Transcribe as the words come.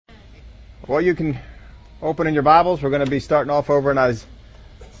Well, you can open in your Bibles. We're going to be starting off over in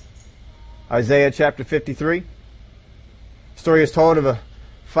Isaiah chapter 53. The story is told of a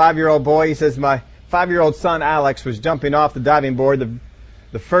 5-year-old boy. He says, my 5-year-old son Alex was jumping off the diving board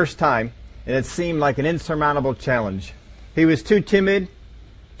the first time, and it seemed like an insurmountable challenge. He was too timid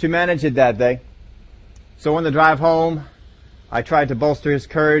to manage it that day. So on the drive home, I tried to bolster his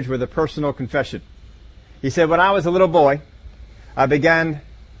courage with a personal confession. He said, when I was a little boy,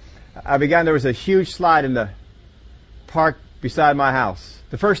 there was a huge slide in the park beside my house.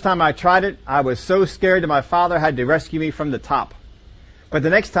 The first time I tried it, I was so scared that my father had to rescue me from the top. But the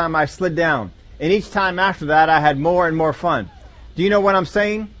next time I slid down, and each time after that I had more and more fun. Do you know what I'm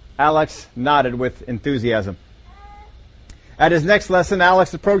saying? Alex nodded with enthusiasm. At his next lesson,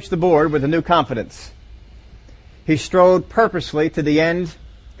 Alex approached the board with a new confidence. He strode purposefully to the end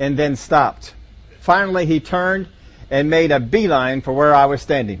and then stopped. Finally, he turned and made a beeline for where I was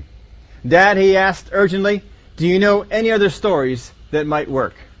standing. Dad, he asked urgently, do you know any other stories that might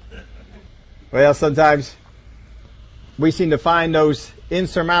work? Well, sometimes we seem to find those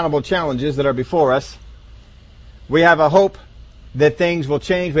insurmountable challenges that are before us. We have a hope that things will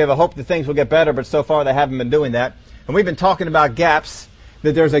change. We have a hope that things will get better, but so far they haven't been doing that. And we've been talking about gaps,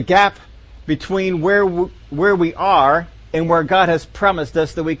 that there's a gap between where we are and where God has promised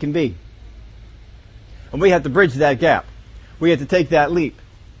us that we can be. And we have to bridge that gap. We have to take that leap.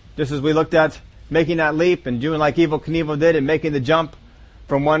 Just as we looked at making that leap and doing like Evel Knievel did and making the jump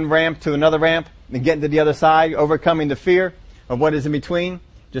from one ramp to another ramp and getting to the other side, overcoming the fear of what is in between.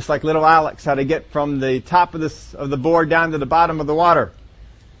 Just like little Alex, how to get from the top of the board down to the bottom of the water.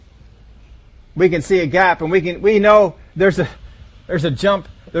 We can see a gap and we know there's a jump,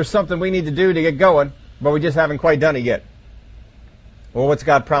 there's something we need to do to get going, but we just haven't quite done it yet. Well, what's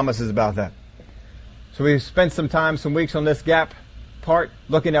God promises about that? So we've spent some weeks on this gap part,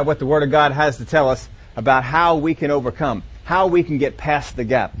 looking at what the Word of God has to tell us about how we can overcome, how we can get past the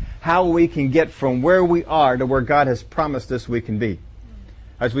gap, how we can get from where we are to where God has promised us we can be.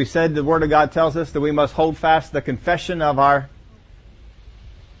 As we said, the Word of God tells us that we must hold fast the confession of our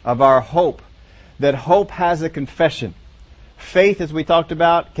hope. That hope has a confession. Faith, as we talked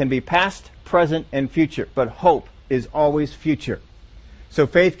about, can be past, present, and future, but hope is always future. So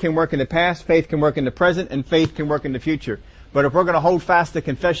faith can work in the past, faith can work in the present, and faith can work in the future. But if we're going to hold fast the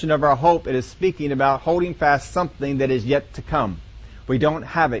confession of our hope, it is speaking about holding fast something that is yet to come. We don't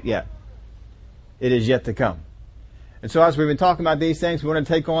have it yet. It is yet to come. And so as we've been talking about these things, we want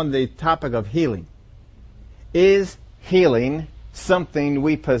to take on the topic of healing. Is healing something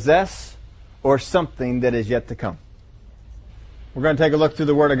we possess or something that is yet to come? We're going to take a look through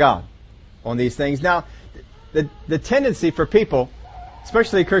the Word of God on these things. Now, the tendency for people,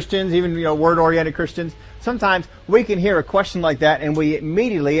 especially Christians, even word-oriented Christians, sometimes we can hear a question like that and we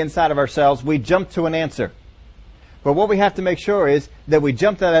immediately, inside of ourselves, we jump to an answer. But what we have to make sure is that we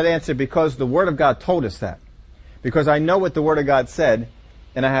jump to that answer because the Word of God told us that. Because I know what the Word of God said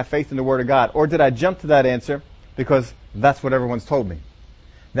and I have faith in the Word of God. Or did I jump to that answer because that's what everyone's told me?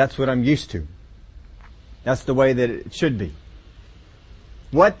 That's what I'm used to. That's the way that it should be.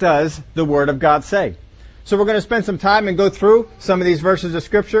 What does the Word of God say? So we're going to spend some time and go through some of these verses of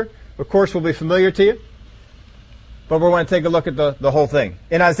Scripture. Of course, will be familiar to you. But we're going to take a look at the whole thing.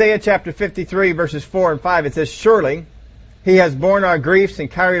 In Isaiah chapter 53, verses 4 and 5, it says, surely He has borne our griefs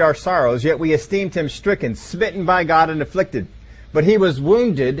and carried our sorrows, yet we esteemed Him stricken, smitten by God and afflicted. But He was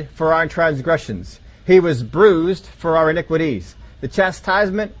wounded for our transgressions. He was bruised for our iniquities. The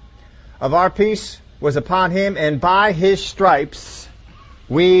chastisement of our peace was upon Him, and by His stripes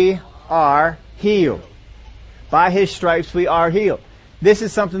we are healed. By His stripes we are healed. This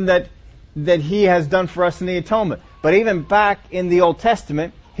is something that He has done for us in the atonement. But even back in the Old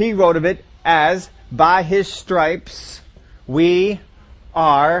Testament, He wrote of it as, by His stripes we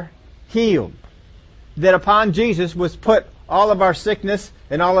are healed. That upon Jesus was put all of our sickness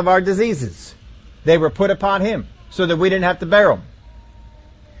and all of our diseases. They were put upon Him so that we didn't have to bear them.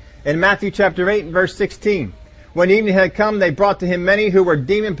 In Matthew chapter 8 and verse 16, when evening had come, they brought to Him many who were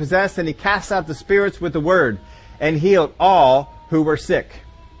demon-possessed, and He cast out the spirits with the word and healed all who were sick.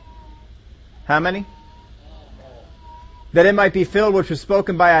 How many? That it might be filled which was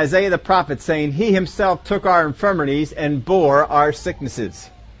spoken by Isaiah the prophet, saying, He Himself took our infirmities and bore our sicknesses.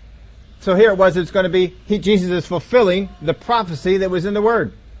 So here it's going to be, Jesus is fulfilling the prophecy that was in the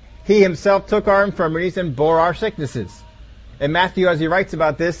Word. He Himself took our infirmities and bore our sicknesses. And Matthew, as he writes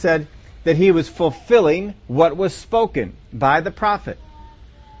about this, said that He was fulfilling what was spoken by the prophet.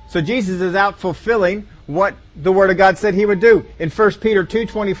 So Jesus is out fulfilling what the Word of God said He would do. In 1 Peter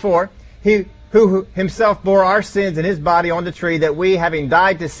 2:24, He who himself bore our sins in his body on the tree, that we, having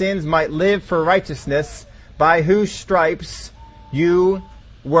died to sins, might live for righteousness, by whose stripes you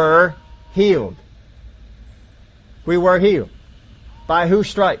were healed. We were healed. By whose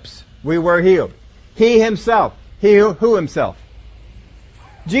stripes we were healed. He himself. Who himself?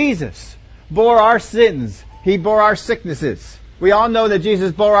 Jesus bore our sins. He bore our sicknesses. We all know that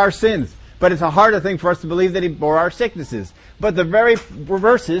Jesus bore our sins, but it's a harder thing for us to believe that he bore our sicknesses. But the very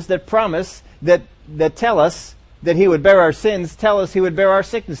verses that promise, that tell us that he would bear our sins, tell us he would bear our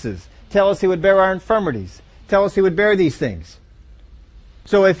sicknesses, tell us he would bear our infirmities, tell us he would bear these things.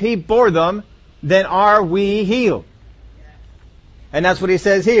 So if he bore them, then are we healed? And that's what he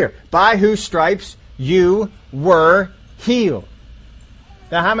says here. By whose stripes you were healed.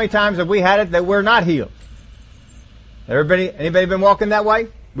 Now, how many times have we had it that we're not healed? Anybody been walking that way?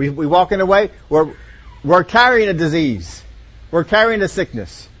 We walk in a way where we're carrying a disease. We're carrying a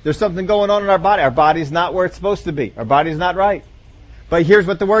sickness. There's something going on in our body. Our body's not where it's supposed to be. Our body's not right. But here's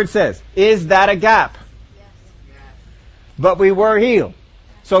what the Word says. Is that a gap? Yes. But we were healed.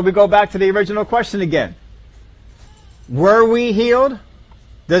 So we go back to the original question again. Were we healed?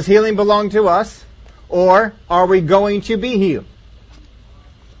 Does healing belong to us? Or are we going to be healed?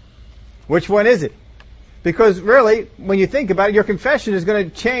 Which one is it? Because really, when you think about it, your confession is going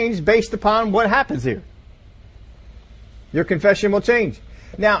to change based upon what happens here. Your confession will change.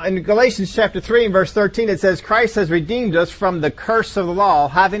 Now, in Galatians chapter 3 and verse 13, it says, Christ has redeemed us from the curse of the law,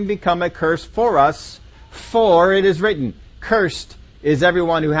 having become a curse for us, for it is written, cursed is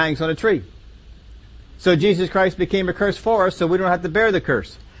everyone who hangs on a tree. So Jesus Christ became a curse for us, so we don't have to bear the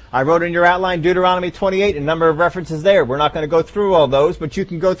curse. I wrote in your outline Deuteronomy 28, a number of references there. We're not going to go through all those, but you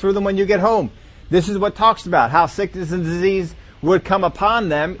can go through them when you get home. This is what talks about how sickness and disease would come upon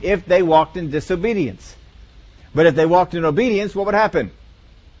them if they walked in disobedience. But if they walked in obedience, what would happen?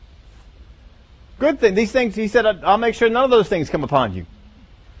 Good thing. These things, he said, I'll make sure none of those things come upon you.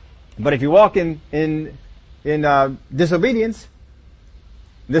 But if you walk in disobedience,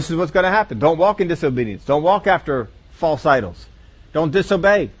 this is what's going to happen. Don't walk in disobedience. Don't walk after false idols. Don't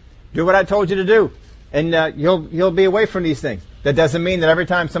disobey. Do what I told you to do. And you'll be away from these things. That doesn't mean that every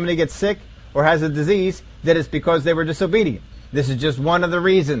time somebody gets sick or has a disease, that it's because they were disobedient. This is just one of the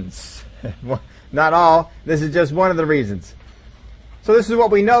reasons. Not all. This is just one of the reasons. So this is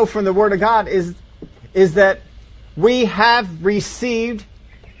what we know from the Word of God is that we have received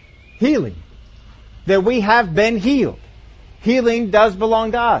healing. That we have been healed. Healing does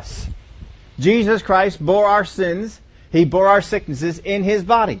belong to us. Jesus Christ bore our sins. He bore our sicknesses in His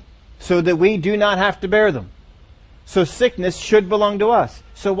body so that we do not have to bear them. So sickness should belong to us.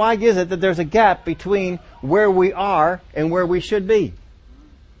 So why is it that there's a gap between where we are and where we should be?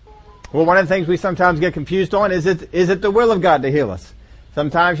 Well, one of the things we sometimes get confused on is it the will of God to heal us?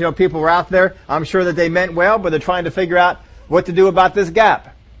 Sometimes, people were out there, I'm sure that they meant well, but they're trying to figure out what to do about this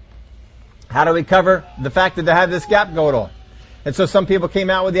gap. How do we cover the fact that they have this gap going on? And so some people came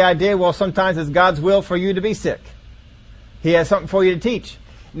out with the idea, well, sometimes it's God's will for you to be sick. He has something for you to teach.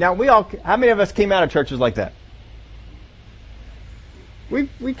 Now, how many of us came out of churches like that?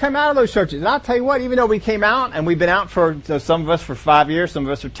 We come out of those churches. And I'll tell you what, even though we came out, and we've been out for, some of us for 5 years, some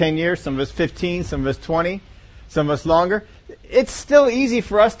of us for 10 years, some of us 15, some of us 20, some of us longer, it's still easy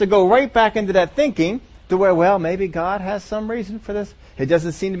for us to go right back into that thinking to where, well, maybe God has some reason for this. It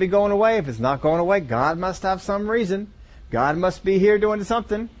doesn't seem to be going away. If it's not going away, God must have some reason. God must be here doing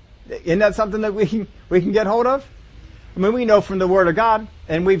something. Isn't that something that we can get hold of? I mean, we know from the Word of God,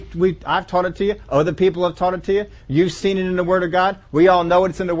 and I've taught it to you. Other people have taught it to you. You've seen it in the Word of God. We all know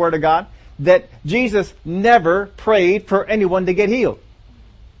it's in the Word of God. That Jesus never prayed for anyone to get healed.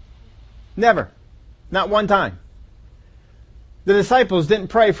 Never. Not one time. The disciples didn't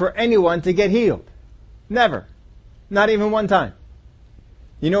pray for anyone to get healed. Never. Not even one time.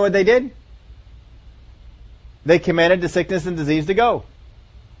 You know what they did? They commanded the sickness and disease to go.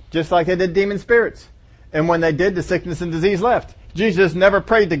 Just like they did demon spirits. And when they did, the sickness and disease left. Jesus never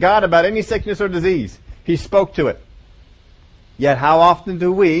prayed to God about any sickness or disease. He spoke to it. Yet how often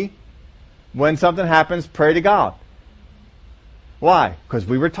do we, when something happens, pray to God? Why? Because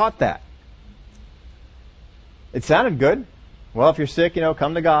we were taught that. It sounded good. Well, if you're sick,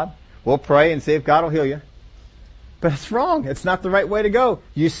 come to God. We'll pray and see if God will heal you. But it's wrong. It's not the right way to go.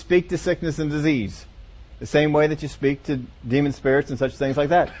 You speak to sickness and disease. The same way that you speak to demon spirits and such things like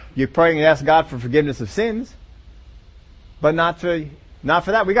that. You're praying and ask God for forgiveness of sins. But not for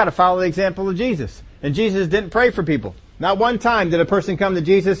that. We got to follow the example of Jesus. And Jesus didn't pray for people. Not one time did a person come to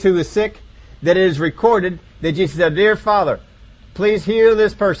Jesus who was sick that it is recorded that Jesus said, "Dear Father, please heal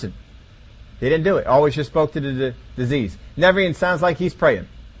this person." He didn't do it. Always just spoke to the disease. Never even sounds like He's praying.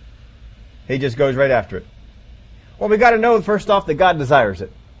 He just goes right after it. Well, we got to know first off that God desires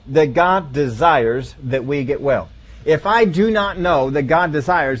it. That God desires that we get well. If I do not know that God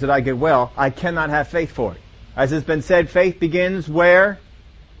desires that I get well, I cannot have faith for it. As it's been said, faith begins where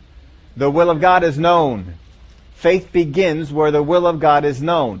the will of God is known. Faith begins where the will of God is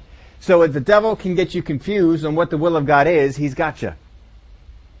known. So if the devil can get you confused on what the will of God is, he's got you.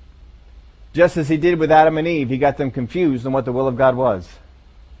 Just as he did with Adam and Eve, he got them confused on what the will of God was.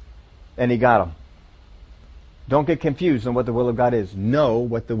 And he got them. Don't get confused on what the will of God is. Know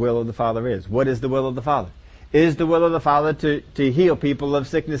what the will of the Father is. What is the will of the Father? Is the will of the Father to heal people of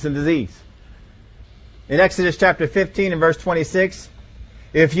sickness and disease? In Exodus chapter 15 and verse 26,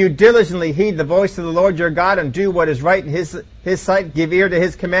 if you diligently heed the voice of the Lord your God and do what is right in His sight, give ear to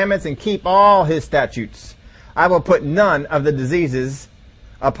His commandments and keep all His statutes, I will put none of the diseases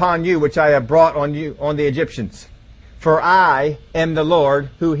upon you which I have brought on the Egyptians. For I am the Lord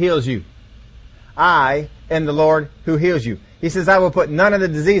who heals you. I am the Lord who heals you. He says, I will put none of the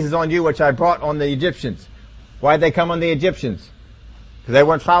diseases on you which I brought on the Egyptians. Why did they come on the Egyptians? Because they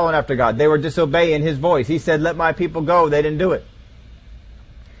weren't following after God. They were disobeying His voice. He said, let my people go. They didn't do it.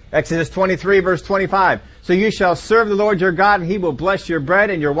 Exodus 23 verse 25. So you shall serve the Lord your God, and He will bless your bread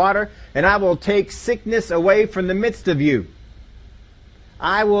and your water, and I will take sickness away from the midst of you.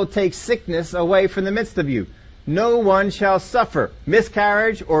 I will take sickness away from the midst of you. No one shall suffer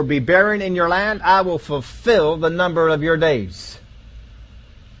miscarriage or be barren in your land. I will fulfill the number of your days.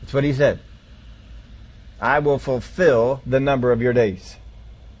 That's what He said. I will fulfill the number of your days.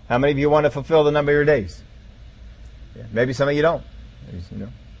 How many of you want to fulfill the number of your days? Yeah, maybe some of you don't.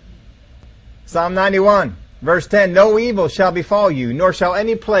 Psalm 91, verse 10, no evil shall befall you, nor shall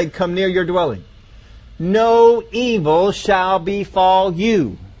any plague come near your dwelling. No evil shall befall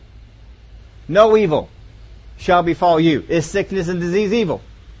you. No evil shall befall you. Is sickness and disease evil?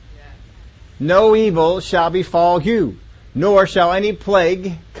 Yes. No evil shall befall you, nor shall any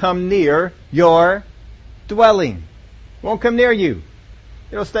plague come near your dwelling. Won't come near you.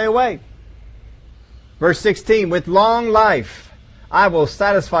 It'll stay away. Verse 16, with long life I will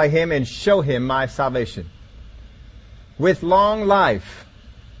satisfy him and show him my salvation. With long life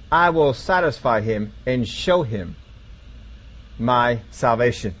I will satisfy him and show him my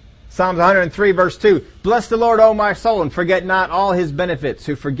salvation. Psalms 103 verse 2. Bless the Lord, O my soul, and forget not all His benefits,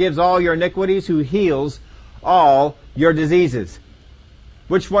 who forgives all your iniquities, who heals all your diseases.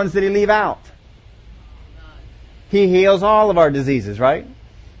 Which ones did He leave out? He heals all of our diseases, right?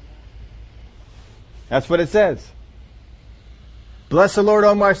 That's what it says. Bless the Lord,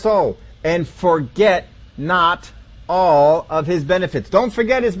 O my soul, and forget not all of His benefits. Don't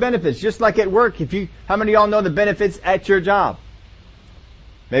forget His benefits. Just like at work, how many of y'all know the benefits at your job?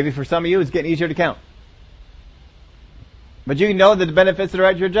 Maybe for some of you it's getting easier to count. But you know the benefits that are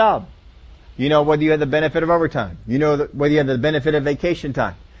at your job. You know whether you have the benefit of overtime. You know whether you have the benefit of vacation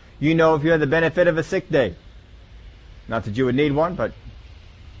time. You know if you have the benefit of a sick day. Not that you would need one, but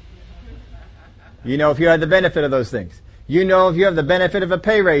you know if you have the benefit of those things. You know if you have the benefit of a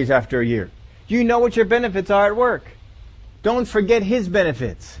pay raise after a year. You know what your benefits are at work. Don't forget His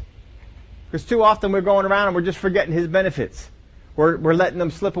benefits. Because too often we're going around and we're just forgetting His benefits. We're letting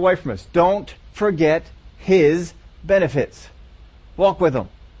them slip away from us. Don't forget His benefits. Walk with them.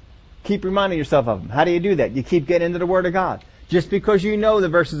 Keep reminding yourself of them. How do you do that? You keep getting into the Word of God. Just because you know the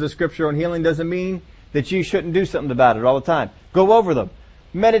verses of Scripture on healing doesn't mean that you shouldn't do something about it all the time. Go over them.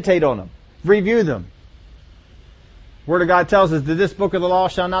 Meditate on them. Review them. Word of God tells us that this book of the law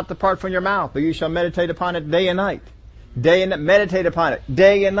shall not depart from your mouth, but you shall meditate upon it day and night. Day and night. Meditate upon it.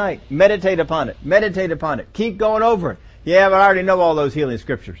 Day and night. Meditate upon it. Meditate upon it. Keep going over it. Yeah, but I already know all those healing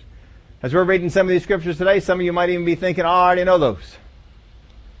scriptures. As we're reading some of these scriptures today, some of you might even be thinking, oh, I already know those.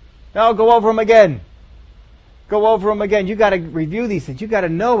 No, go over them again. Go over them again. You got to review these things. You got to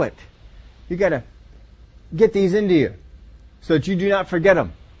know it. You got to get these into you so that you do not forget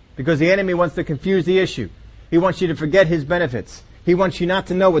them. Because the enemy wants to confuse the issue. He wants you to forget His benefits. He wants you not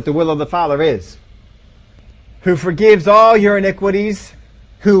to know what the will of the Father is. Who forgives all your iniquities,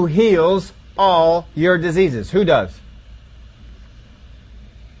 who heals all your diseases. Who does?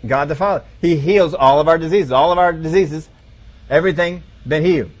 God the Father. He heals all of our diseases. All of our diseases, everything been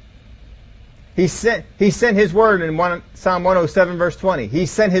healed. He sent His word in Psalm 107 verse 20. He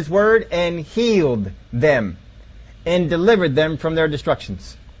sent His word and healed them and delivered them from their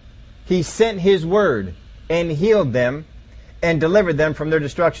destructions. He sent His word and healed them and delivered them from their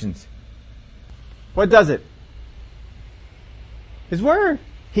destructions. What does it? His word.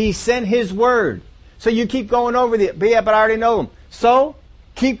 He sent His word. So you keep going over but I already know them. So,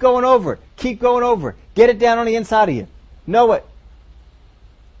 keep going over it. Keep going over it. Get it down on the inside of you. Know it.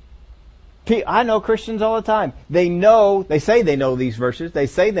 I know Christians all the time. They say they know these verses. They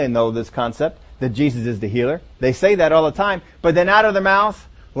say they know this concept that Jesus is the healer. They say that all the time. But then out of their mouth,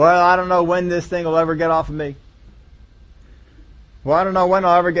 well, I don't know when this thing will ever get off of me. Well, I don't know when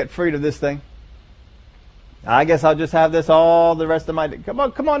I'll ever get freed of this thing. I guess I'll just have this all the rest of my day. Come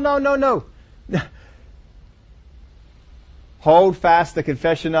on, no. Hold fast the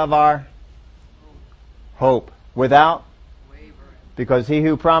confession of our hope without wavering, because he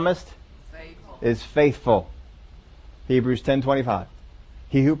who promised is faithful. Hebrews 10:25.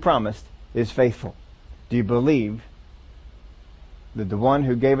 He who promised is faithful. Do you believe that the one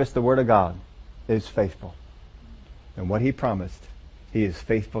who gave us the word of God is faithful? And what he promised, he is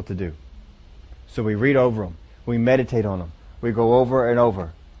faithful to do. So we read over them. We meditate on them. We go over and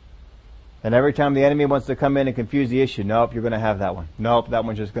over. And every time the enemy wants to come in and confuse the issue, nope, you're going to have that one. Nope, that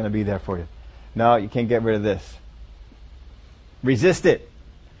one's just going to be there for you. No, you can't get rid of this. Resist it.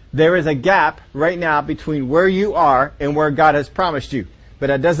 There is a gap right now between where you are and where God has promised you. But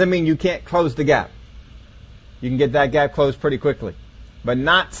that doesn't mean you can't close the gap. You can get that gap closed pretty quickly. But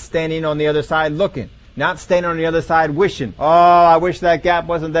not standing on the other side looking. Not standing on the other side wishing, oh, I wish that gap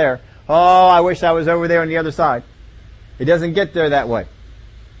wasn't there. Oh, I wish I was over there on the other side. It doesn't get there that way.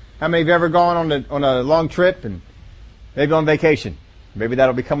 How many of you ever gone on a long trip and maybe on vacation? Maybe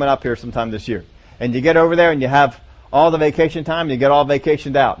that'll be coming up here sometime this year. And you get over there and you have all the vacation time, and you get all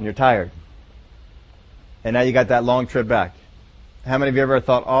vacationed out and you're tired. And now you got that long trip back. How many of you ever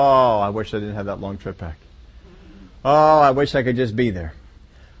thought, oh, I wish I didn't have that long trip back. Oh, I wish I could just be there.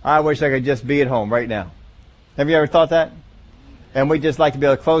 I wish I could just be at home right now. Have you ever thought that? And we just like to be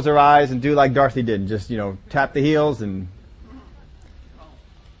able to close our eyes and do like Dorothy did. And just, tap the heels and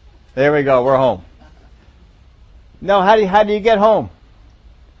there we go, we're home. No, how do you get home?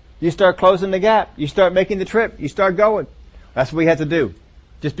 You start closing the gap. You start making the trip. You start going. That's what we have to do.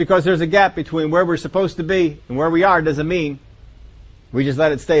 Just because there's a gap between where we're supposed to be and where we are doesn't mean we just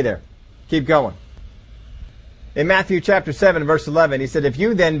let it stay there. Keep going. In Matthew chapter 7, verse 11, he said, if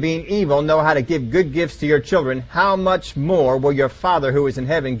you then, being evil, know how to give good gifts to your children, how much more will your Father who is in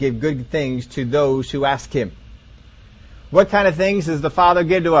heaven give good things to those who ask him? What kind of things does the Father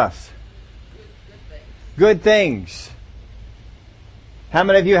give to us? Good things. How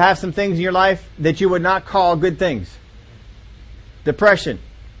many of you have some things in your life that you would not call good things? Depression.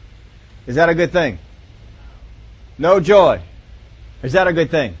 Is that a good thing? No joy. Is that a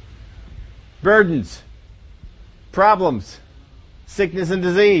good thing? Burdens. Problems. Sickness and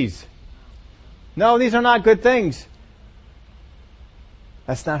disease. No, these are not good things.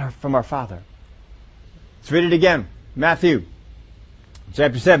 That's not from our Father. Let's read it again. Matthew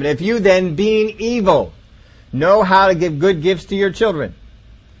chapter 7. If you then, being evil, know how to give good gifts to your children,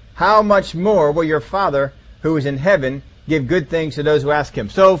 how much more will your Father who is in heaven give good things to those who ask him?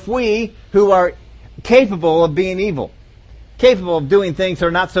 So if we who are capable of being evil, capable of doing things that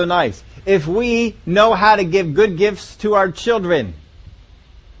are not so nice, if we know how to give good gifts to our children,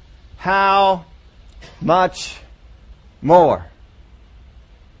 how much more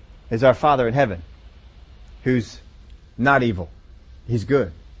is our Father in heaven, who's not evil? He's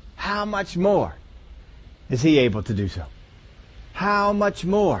good. How much more is he able to do so? How much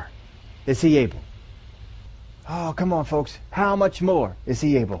more is he able? Oh, come on, folks. How much more is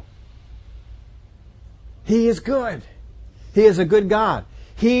he able? He is good. He is a good God.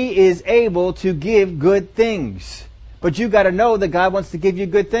 He is able to give good things. But you got to know that God wants to give you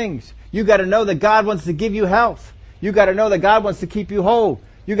good things. You got to know that God wants to give you health. You got to know that God wants to keep you whole.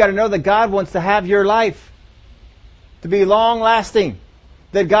 You got to know that God wants to have your life to be long lasting.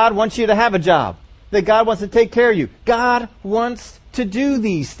 That God wants you to have a job. That God wants to take care of you. God wants to do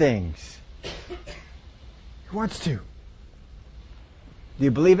these things. He wants to. Do you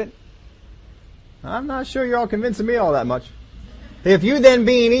believe it? I'm not sure you're all convincing me all that much. If you then,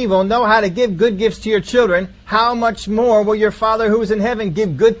 being evil, know how to give good gifts to your children, how much more will your Father who is in heaven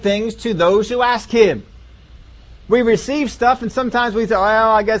give good things to those who ask him? We receive stuff and sometimes we say,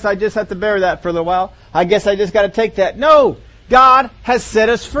 well, I guess I just have to bear that for a little while. I guess I just got to take that. No! God has set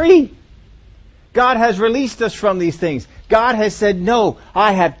us free. God has released us from these things. God has said, no,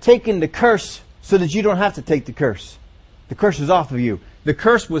 I have taken the curse so that you don't have to take the curse. The curse is off of you. The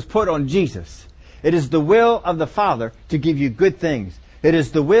curse was put on Jesus. It is the will of the Father to give you good things. It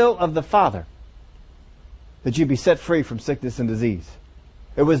is the will of the Father that you be set free from sickness and disease.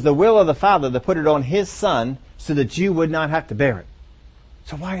 It was the will of the Father to put it on His Son so that you would not have to bear it.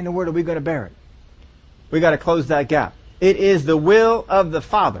 So why in the world are we going to bear it? We got to close that gap. It is the will of the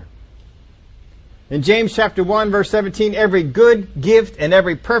Father. In James chapter 1 verse 17, every good gift and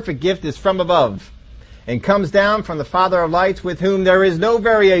every perfect gift is from above and comes down from the Father of lights, with whom there is no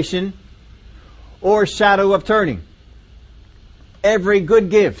variation or shadow of turning. Every good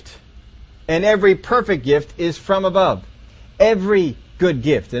gift and every perfect gift is from above. Every good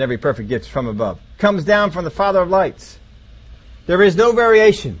gift and every perfect gift is from above. Comes down from the Father of lights. There is no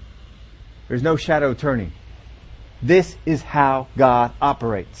variation. There's no shadow turning. This is how God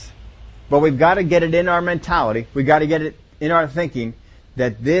operates. But we've got to get it in our mentality. We've got to get it in our thinking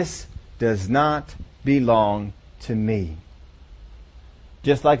that this does not belong to me.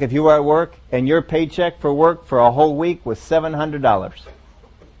 Just like if you were at work and your paycheck for work for a whole week was $700.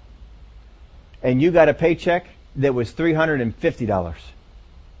 And you got a paycheck that was $350.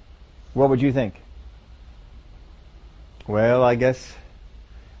 What would you think? Well, I guess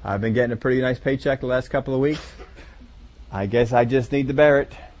I've been getting a pretty nice paycheck the last couple of weeks. I guess I just need to bear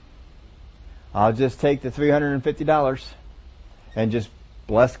it. I'll just take the $350 and just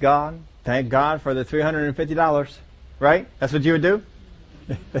bless God, thank God for the $350. Right? That's what you would do?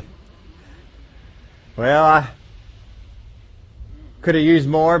 Well, I could have used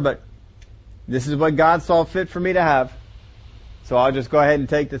more, but this is what God saw fit for me to have. So I'll just go ahead and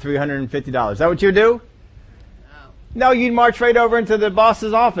take the $350. Is that what you do? No, you'd march right over into the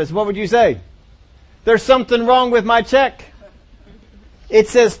boss's office. What would you say? There's something wrong with my check. It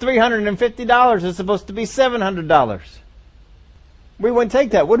says $350. It's supposed to be $700. We wouldn't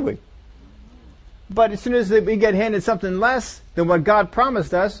take that, would we? But as soon as we get handed something less than what God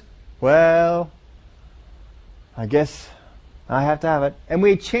promised us, well, I guess I have to have it. And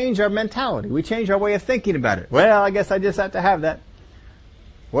we change our mentality. We change our way of thinking about it. Well, I guess I just have to have that.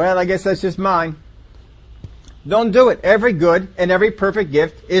 Well, I guess that's just mine. Don't do it. Every good and every perfect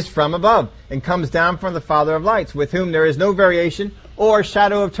gift is from above and comes down from the Father of lights, with whom there is no variation or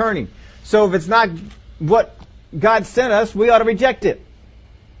shadow of turning. So if it's not what God sent us, we ought to reject it.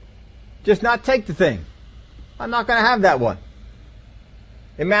 Just not take the thing. I'm not going to have that one.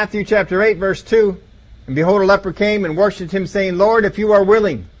 In Matthew chapter 8, verse 2, and behold, a leper came and worshipped him, saying, Lord, if you are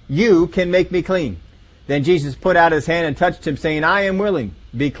willing, you can make me clean. Then Jesus put out his hand and touched him, saying, I am willing,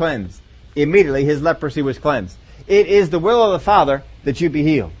 be cleansed. Immediately his leprosy was cleansed. It is the will of the Father that you be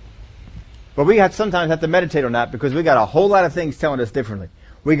healed. But we sometimes have to meditate on that, because we got a whole lot of things telling us differently.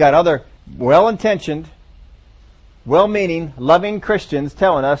 We got other well-intentioned, well-meaning, loving Christians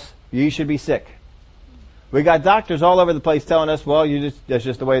telling us you should be sick. We got doctors all over the place telling us, well, that's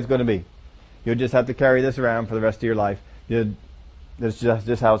just the way it's going to be. You'll just have to carry this around for the rest of your life. That's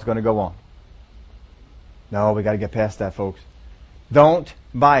just how it's going to go on. No, we got to get past that, folks. Don't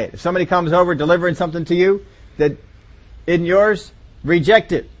buy it. If somebody comes over delivering something to you that isn't yours,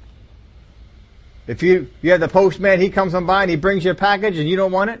 reject it. If you have the postman, he comes on by and he brings you a package and you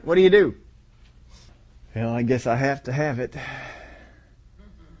don't want it, what do? Well, I guess I have to have it.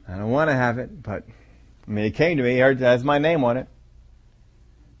 I don't want to have it, but it came to me. It has my name on it.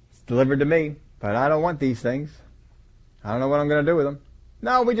 It's delivered to me, but I don't want these things. I don't know what I'm going to do with them.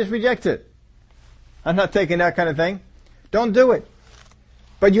 No, we just reject it. I'm not taking that kind of thing. Don't do it.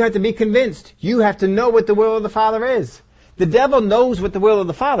 But you have to be convinced. You have to know what the will of the Father is. The devil knows what the will of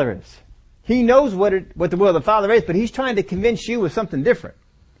the Father is. He knows what the will of the Father is, but he's trying to convince you of something different.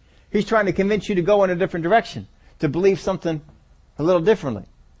 He's trying to convince you to go in a different direction, to believe something a little differently.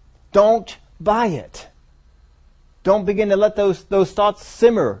 Don't buy it. Don't begin to let those thoughts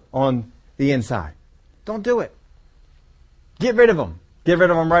simmer on the inside. Don't do it. Get rid of them. Get rid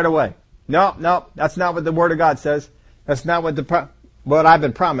of them right away. No, that's not what the Word of God says. That's not what I've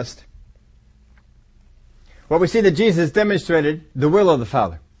been promised. Well, we see that Jesus demonstrated the will of the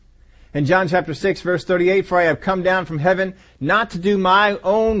Father. In John chapter 6, verse 38, for I have come down from heaven not to do my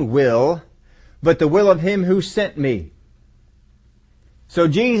own will, but the will of him who sent me. So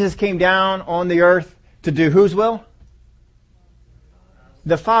Jesus came down on the earth to do whose will?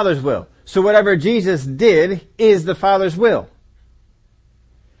 The Father's will. So whatever Jesus did is the Father's will.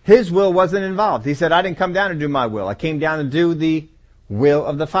 His will wasn't involved. He said, I didn't come down to do my will. I came down to do the will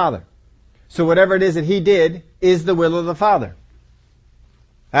of the Father. So whatever it is that he did is the will of the Father.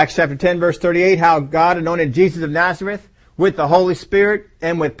 Acts chapter 10, verse 38, how God anointed Jesus of Nazareth with the Holy Spirit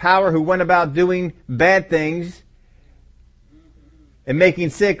and with power, who went about doing bad things and making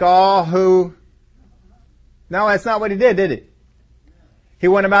sick all who... No, that's not what he did it? He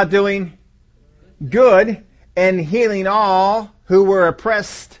went about doing good and healing all who were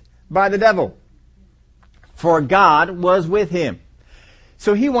oppressed by the devil, for God was with him.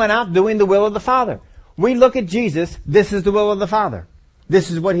 So he went out doing the will of the Father. We look at Jesus, this is the will of the Father. This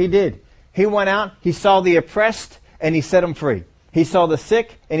is what he did. He went out, he saw the oppressed, and he set them free. He saw the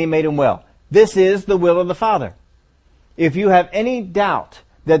sick, and he made them well. This is the will of the Father. If you have any doubt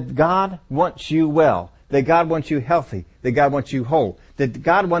that God wants you well, that God wants you healthy, that God wants you whole, that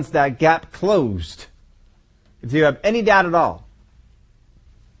God wants that gap closed. If you have any doubt at all,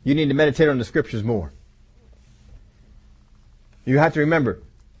 you need to meditate on the Scriptures more. You have to remember,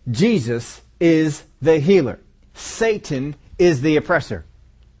 Jesus is the healer. Satan is the oppressor.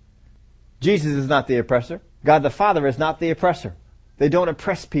 Jesus is not the oppressor. God the Father is not the oppressor. They don't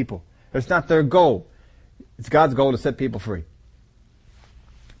oppress people. It's not their goal. It's God's goal to set people free.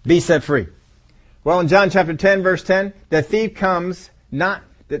 Be set free. Well, in John chapter 10, verse 10, the thief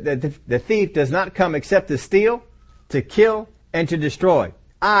does not come except to steal, to kill, and to destroy.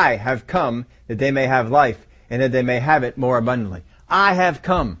 I have come that they may have life and that they may have it more abundantly. I have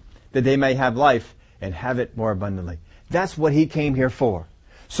come that they may have life and have it more abundantly. That's what He came here for.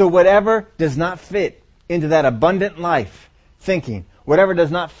 So whatever does not fit into that abundant life thinking, whatever does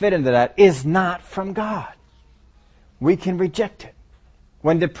not fit into that is not from God. We can reject it.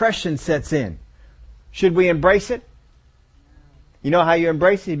 When depression sets in, should we embrace it? You know how you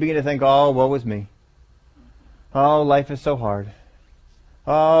embrace it? You begin to think, oh, woe is me. Oh, life is so hard.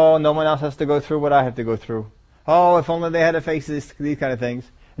 Oh, no one else has to go through what I have to go through. Oh, if only they had to face these kind of things.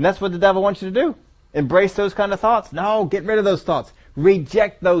 And that's what the devil wants you to do. Embrace those kind of thoughts. No, get rid of those thoughts.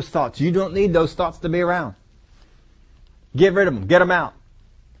 Reject those thoughts. You don't need those thoughts to be around. Get rid of them. Get them out.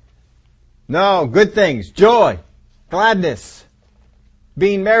 No, good things. Joy. Gladness.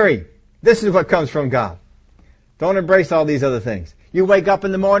 Being merry. This is what comes from God. Don't embrace all these other things. You wake up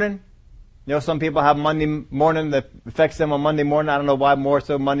in the morning. You know, some people have Monday morning that affects them on Monday morning. I don't know why more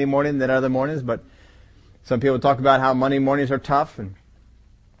so Monday morning than other mornings, but some people talk about how Monday mornings are tough, and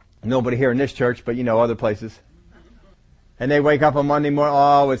nobody here in this church, but you know, other places. And they wake up on Monday morning,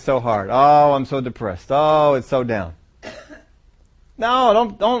 oh, it's so hard. Oh, I'm so depressed. Oh, it's so down.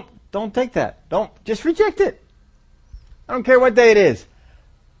 No, don't take that. Just reject it. I don't care what day it is.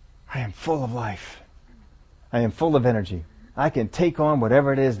 I am full of life. I am full of energy. I can take on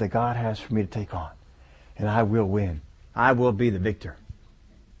whatever it is that God has for me to take on. And I will win. I will be the victor.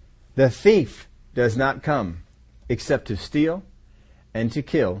 The thief does not come except to steal and to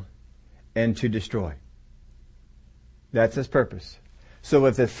kill and to destroy. That's his purpose. So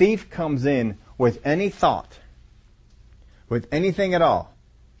if the thief comes in with any thought, with anything at all,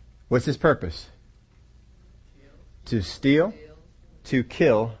 what's his purpose? To steal, to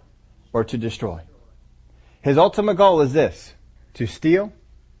kill, or to destroy. His ultimate goal is this: to steal,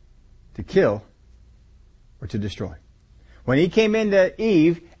 to kill, or to destroy. When he came into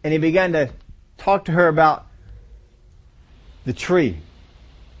Eve and he began to talk to her about the tree,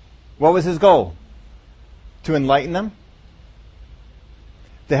 what was his goal? To enlighten them?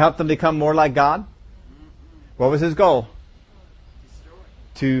 To help them become more like God? What was his goal?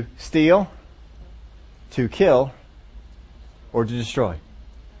 To steal, to kill, or to destroy.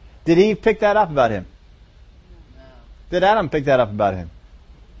 Did Eve pick that up about him? No. Did Adam pick that up about him?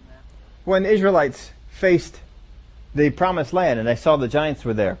 No. When the Israelites faced the promised land and they saw the giants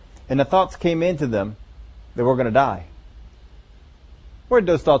were there, and the thoughts came into them that we're going to die. Where did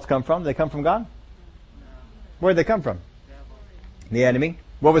those thoughts come from? Did they come from God? No. Where did they come from? Devil. The enemy.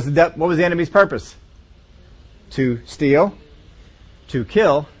 What was the enemy's purpose? To steal, to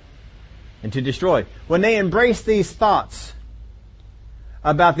kill, and to destroy. When they embraced these thoughts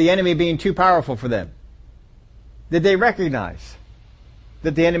about the enemy being too powerful for them, did they recognize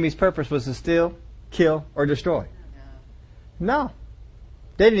that the enemy's purpose was to steal, kill, or destroy? No.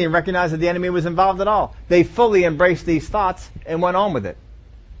 They didn't even recognize that the enemy was involved at all. They fully embraced these thoughts and went on with it.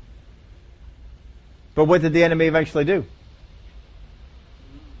 But what did the enemy eventually do?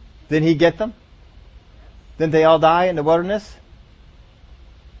 Didn't he get them? Didn't they all die in the wilderness?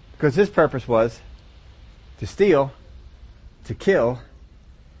 Because his purpose was to steal, to kill,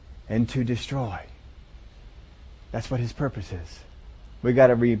 and to destroy. That's what his purpose is. We got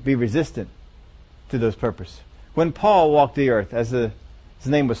to be resistant to those purposes. When Paul walked the earth, his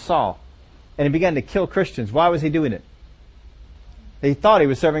name was Saul, and he began to kill Christians, why was he doing it? He thought he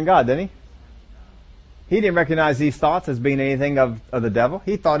was serving God, didn't he? He didn't recognize these thoughts as being anything of the devil.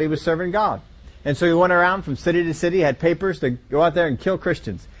 He thought he was serving God. And so he went around from city to city, had papers to go out there and kill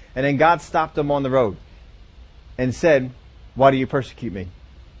Christians. And then God stopped him on the road and said, why do you persecute me?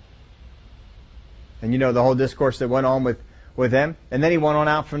 And you know the whole discourse that went on with them. And then he went on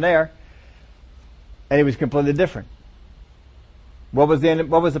out from there, and he was completely different. What was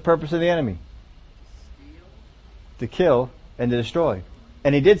the purpose of the enemy? To kill and to destroy.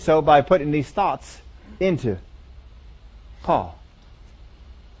 And he did so by putting these thoughts into Paul.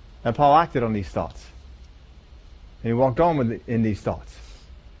 And Paul acted on these thoughts. And he walked on in these thoughts.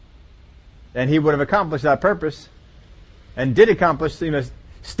 And he would have accomplished that purpose. And did accomplish,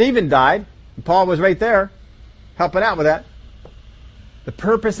 Stephen died. And Paul was right there, helping out with that. The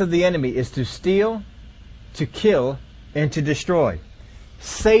purpose of the enemy is to steal, to kill, and to destroy.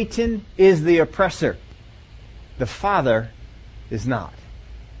 Satan is the oppressor. The Father is not.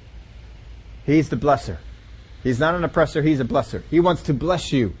 He's the blesser. He's not an oppressor, he's a blesser. He wants to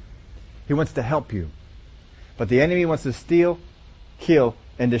bless you. He wants to help you. But the enemy wants to steal, kill,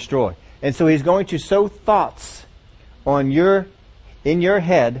 and destroy. And so he's going to sow thoughts in your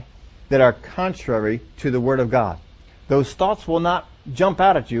head that are contrary to the Word of God. Those thoughts will not jump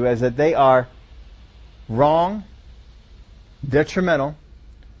out at you as that they are wrong, detrimental,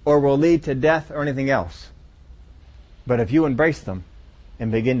 or will lead to death or anything else. But if you embrace them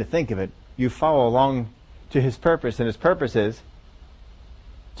and begin to think of it, you follow along to His purpose. And His purpose is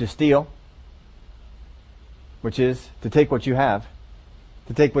to steal, which is to take what you have,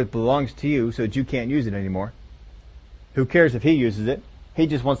 to take what belongs to you so that you can't use it anymore. Who cares if He uses it? He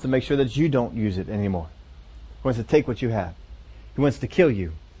just wants to make sure that you don't use it anymore. He wants to take what you have. He wants to kill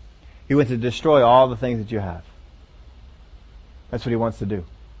you. He wants to destroy all the things that you have. That's what he wants to do.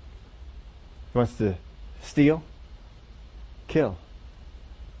 He wants to steal, kill.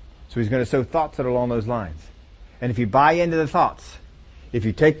 So he's going to sow thoughts that are along those lines. And if you buy into the thoughts, if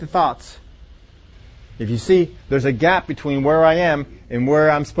you take the thoughts, if you see there's a gap between where I am and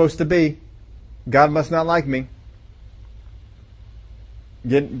where I'm supposed to be, God must not like me.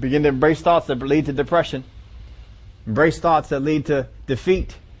 Begin to embrace thoughts that lead to depression. Embrace thoughts that lead to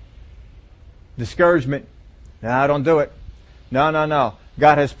defeat, discouragement. No, don't do it. No.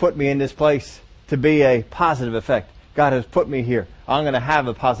 God has put me in this place to be a positive effect. God has put me here. I'm going to have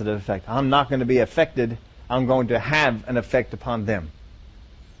a positive effect. I'm not going to be affected. I'm going to have an effect upon them.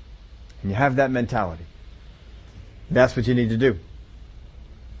 And you have that mentality. That's what you need to do.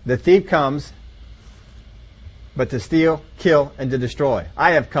 The thief comes, but to steal, kill, and to destroy.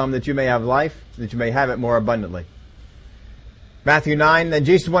 I have come that you may have life, that you may have it more abundantly. Matthew 9, then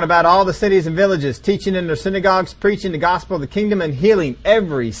Jesus went about all the cities and villages, teaching in their synagogues, preaching the gospel of the kingdom, and healing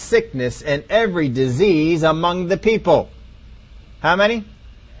every sickness and every disease among the people. How many?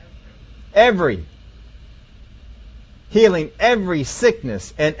 Every. Healing every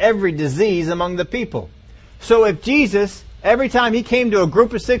sickness and every disease among the people. So if Jesus, every time He came to a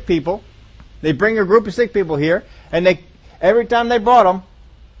group of sick people, they bring a group of sick people here, and every time they brought them,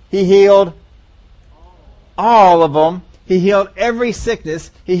 He healed all of them. He healed every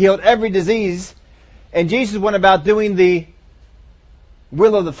sickness. He healed every disease. And Jesus went about doing the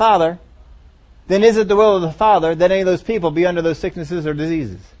will of the Father. Then is it the will of the Father that any of those people be under those sicknesses or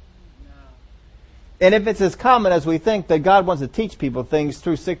diseases? No. And if it's as common as we think that God wants to teach people things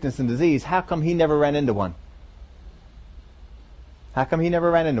through sickness and disease, how come He never ran into one? How come He never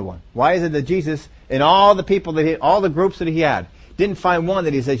ran into one? Why is it that Jesus, in all the people all the groups that He had, didn't find one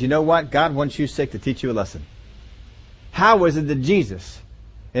that He says, you know what? God wants you sick to teach you a lesson. How was it that Jesus,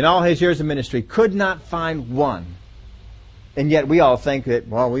 in all His years of ministry, could not find one? And yet we all think that,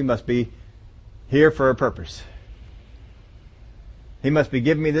 well, we must be here for a purpose. He must be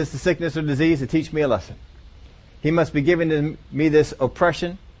giving me this sickness or disease to teach me a lesson. He must be giving me this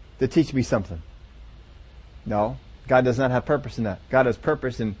oppression to teach me something. No, God does not have purpose in that. God has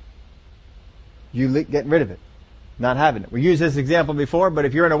purpose in you getting rid of it, not having it. We used this example before, but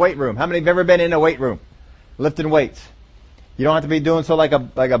if you're in a weight room, how many have ever been in a weight room lifting weights? You don't have to be doing so like a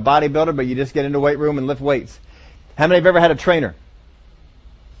bodybuilder, but you just get into a weight room and lift weights. How many have ever had a trainer?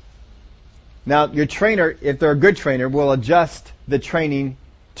 Now, your trainer, if they're a good trainer, will adjust the training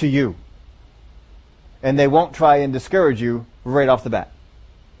to you. And they won't try and discourage you right off the bat.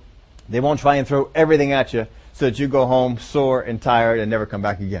 They won't try and throw everything at you so that you go home sore and tired and never come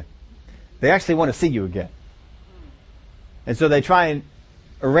back again. They actually want to see you again. And so they try and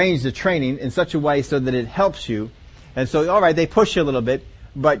arrange the training in such a way so that it helps you. And so, all right, they push you a little bit,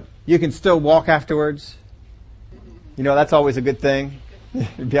 but you can still walk afterwards. You know, that's always a good thing.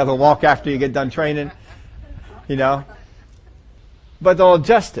 Be able to walk after you get done training, you know. But they'll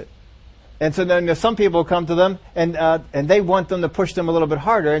adjust it. And so then some people come to them and they want them to push them a little bit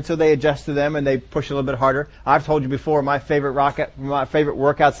harder, and so they adjust to them and they push a little bit harder. I've told you before, my favorite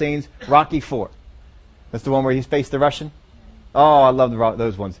workout scenes, Rocky IV. That's the one where he's faced the Russian. Oh, I love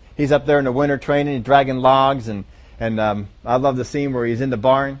those ones. He's up there in the winter training, dragging logs, and I love the scene where he's in the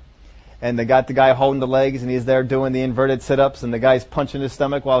barn, and they got the guy holding the legs, and he's there doing the inverted sit-ups, and the guy's punching his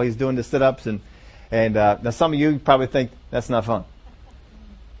stomach while he's doing the sit-ups, and now some of you probably think that's not fun.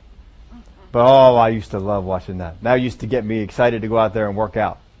 But oh, I used to love watching that. That used to get me excited to go out there and work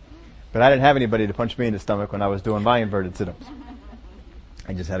out. But I didn't have anybody to punch me in the stomach when I was doing my inverted sit-ups.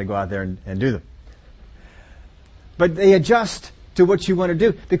 I just had to go out there and do them. But they adjust to what you want to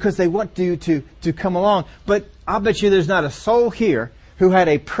do because they want you to come along. But I'll bet you there's not a soul here who had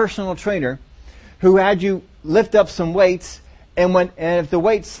a personal trainer who had you lift up some weights, and if the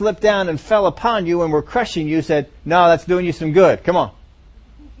weight slipped down and fell upon you and were crushing you, said, no, that's doing you some good. Come on.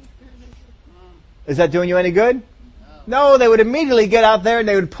 Is that doing you any good? No, they would immediately get out there and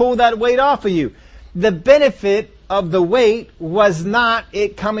they would pull that weight off of you. The benefit of the weight was not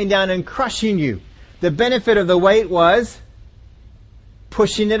it coming down and crushing you. The benefit of the weight was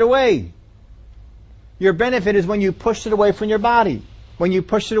pushing it away. Your benefit is when you push it away from your body. When you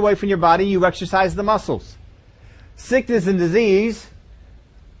push it away from your body, you exercise the muscles. Sickness and disease,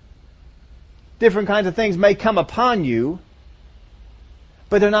 different kinds of things may come upon you,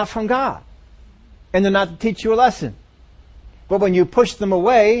 but they're not from God. And they're not to teach you a lesson. But when you push them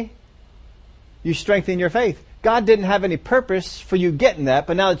away, you strengthen your faith. God didn't have any purpose for you getting that,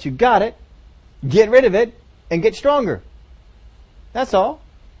 but now that you got it, get rid of it and get stronger. That's all.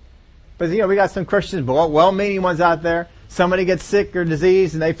 But we got some Christians, well-meaning ones out there. Somebody gets sick or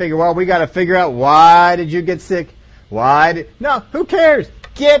diseased and they figure, well, we got to figure out why did you get sick? No, who cares?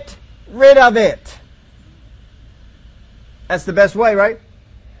 Get rid of it. That's the best way, right?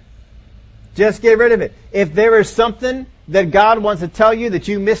 Just get rid of it. If there is something that God wants to tell you that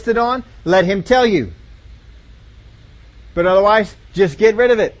you missed it on, let Him tell you. But otherwise, just get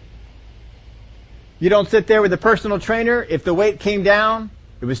rid of it. You don't sit there with a personal trainer. If the weight came down,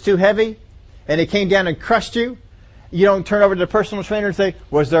 it was too heavy, and it came down and crushed you, you don't turn over to the personal trainer and say,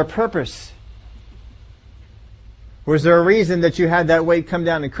 was there a purpose? Was there a reason that you had that weight come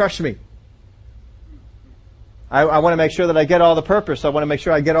down and crush me? I want to make sure that I get all the purpose. I want to make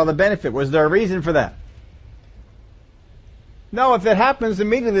sure I get all the benefit. Was there a reason for that? No, if it happens,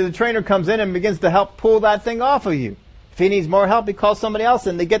 immediately the trainer comes in and begins to help pull that thing off of you. If he needs more help, he calls somebody else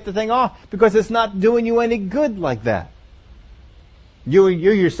in to get the thing off, because it's not doing you any good like that. You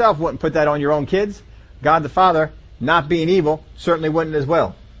yourself wouldn't put that on your own kids. God the Father, not being evil, certainly wouldn't as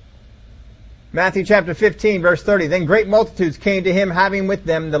well. Matthew chapter 15, verse 30. Then great multitudes came to him, having with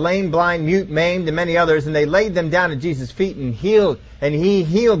them the lame, blind, mute, maimed, and many others, and they laid them down at Jesus' feet and he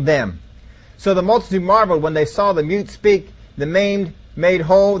healed them. So the multitude marveled when they saw the mute speak, the maimed made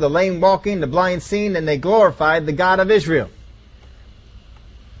whole, the lame walking, the blind seeing, and they glorified the God of Israel.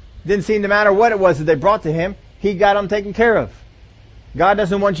 Didn't seem to matter what it was that they brought to him. He got them taken care of. God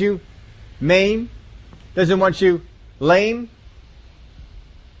doesn't want you maimed, doesn't want you lame,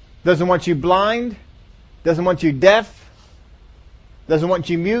 doesn't want you blind, doesn't want you deaf, doesn't want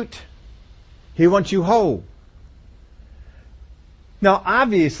you mute. He wants you whole. Now,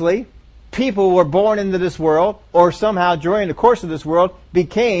 obviously, people were born into this world, or somehow during the course of this world,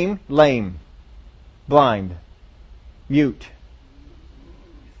 became lame, blind, mute.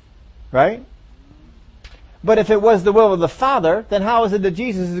 Right? But if it was the will of the Father, then how is it that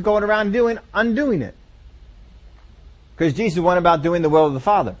Jesus is going around undoing it? Because Jesus went about doing the will of the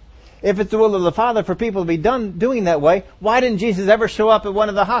Father. If it's the will of the Father for people to be doing that way, why didn't Jesus ever show up at one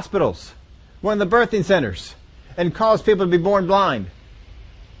of the hospitals, one of the birthing centers, and cause people to be born blind,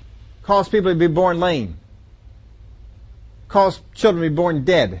 cause people to be born lame, cause children to be born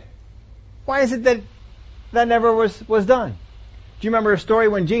dead? Why is it that that never was done? Do you remember a story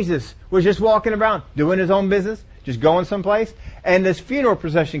when Jesus was just walking around, doing his own business, just going someplace, and this funeral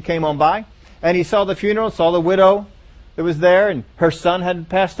procession came on by, and he saw the funeral, saw the widow that was there, and her son had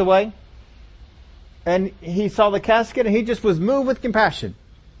passed away, and he saw the casket, and he just was moved with compassion,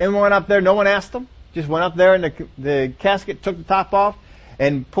 and went up there. No one asked him, just went up there, and the casket, took the top off,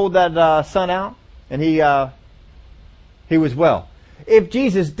 and pulled that son out, and he was well. If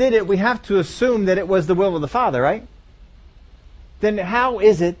Jesus did it, we have to assume that it was the will of the Father, right? Then how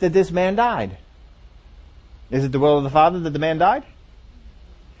is it that this man died? Is it the will of the Father that the man died?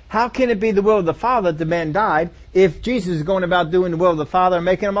 How can it be the will of the Father that the man died if Jesus is going about doing the will of the Father and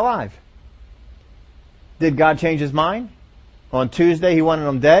making him alive? Did God change his mind? On Tuesday he wanted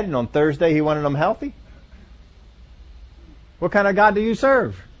him dead, and on Thursday he wanted him healthy? What kind of God do you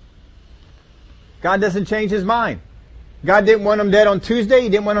serve? God doesn't change his mind. God didn't want him dead on Tuesday, he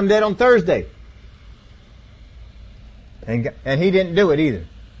didn't want him dead on Thursday. And he didn't do it either.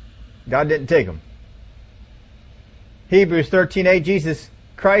 God didn't take him. Hebrews 13:8, Jesus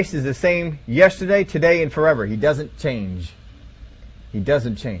Christ is the same yesterday, today, and forever. He doesn't change. He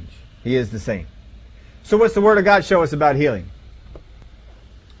doesn't change. He is the same. So what's the Word of God show us about healing?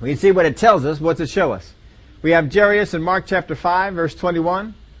 We can see what it tells us. What's it show us? We have Jairus in Mark chapter 5, verse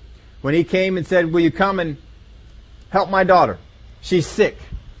 21. When he came and said, will you come and help my daughter? She's sick.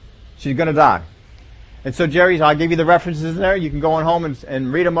 She's going to die. And so Jairus, I'll give you the references there. You can go on home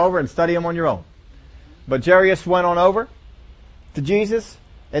and read them over and study them on your own. But Jairus went on over to Jesus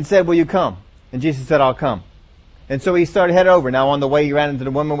and said, will you come? And Jesus said, I'll come. And so he started head over. Now on the way he ran into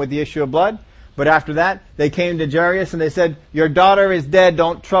the woman with the issue of blood. But after that, they came to Jairus and they said, your daughter is dead,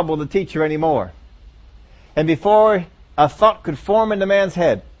 don't trouble the teacher anymore. And before a thought could form in the man's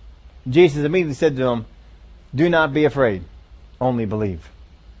head, Jesus immediately said to him, do not be afraid, only believe.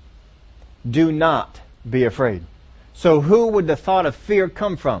 Do not be afraid. So who would the thought of fear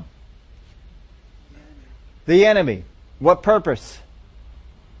come from? The enemy. What purpose?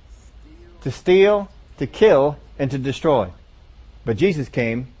 To steal, to kill, and to destroy. But Jesus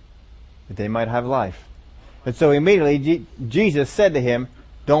came that they might have life. And so immediately Jesus said to him,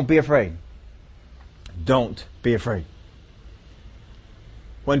 don't be afraid. Don't be afraid.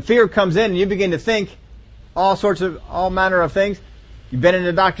 When fear comes in and you begin to think all manner of things, you've been in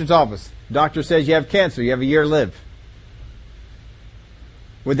the doctor's office. Doctor says you have cancer, you have a year to live.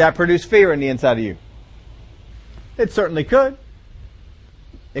 Would that produce fear in the inside of you? It certainly could.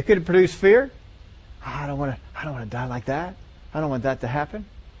 It could produce fear. I don't want to die like that. I don't want that to happen.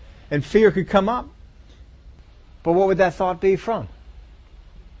 And fear could come up. But what would that thought be from?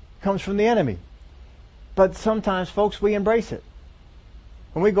 It comes from the enemy. But sometimes, folks, we embrace it.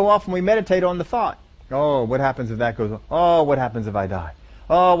 When we go off and we meditate on the thought. Oh, what happens if that goes on? Oh, what happens if I die?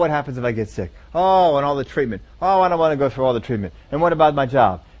 Oh, what happens if I get sick? Oh, and all the treatment. Oh, I don't want to go through all the treatment. And what about my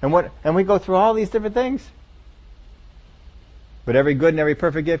job? And we go through all these different things. But every good and every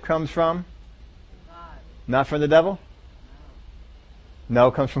perfect gift comes from? God. Not from the devil? No,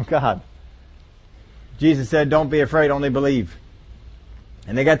 it comes from God. Jesus said, don't be afraid, only believe.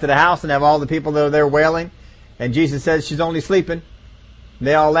 And they got to the house and have all the people that are there wailing. And Jesus says, she's only sleeping. And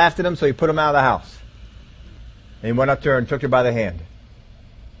they all laughed at him, so he put them out of the house. And he went up to her and took her by the hand.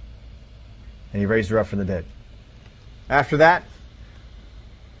 And he raised her up from the dead. After that,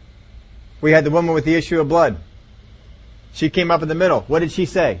 we had the woman with the issue of blood. She came up in the middle. What did she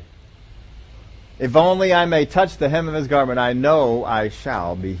say? If only I may touch the hem of his garment, I know I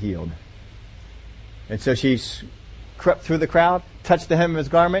shall be healed. And so she crept through the crowd, touched the hem of his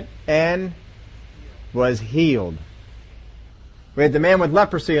garment, and was healed. We had the man with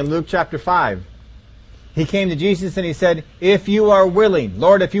leprosy in Luke chapter 5. He came to Jesus and he said, if you are willing,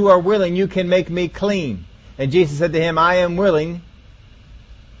 Lord, if you are willing, you can make me clean. And Jesus said to him, I am willing,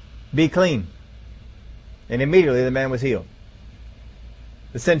 be clean. And immediately the man was healed.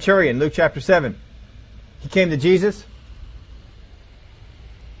 The centurion, Luke chapter 7. He came to Jesus.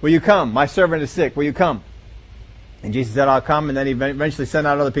 Will you come? My servant is sick. Will you come? And Jesus said, I'll come. And then he eventually sent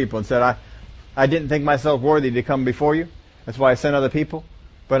out other people and said, I didn't think myself worthy to come before you. That's why I sent other people.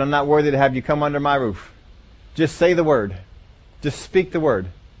 But I'm not worthy to have you come under my roof. Just say the word. Just speak the word.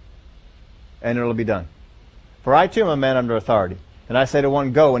 And it'll be done. For I too am a man under authority. And I say to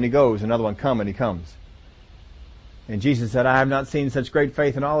one, go, and he goes. Another one, come, and he comes. And Jesus said, I have not seen such great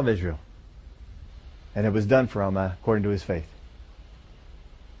faith in all of Israel. And it was done for him according to his faith.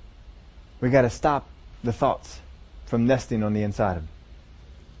 We got to stop the thoughts from nesting on the inside of him.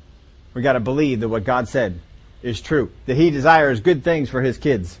 We got to believe that what God said is true. That he desires good things for his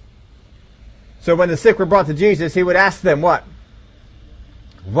kids. So when the sick were brought to Jesus, he would ask them what?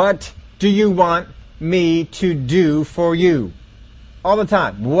 What do you want me to do for you? All the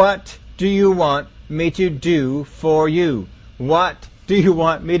time. What do you want me to do for you? What do you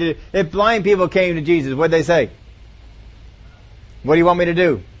want me to do? If blind people came to Jesus, what did they say? What do you want me to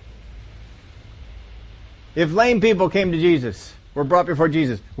do? If lame people came to Jesus, were brought before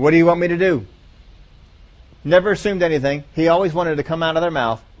Jesus, what do you want me to do? Never assumed anything. He always wanted to come out of their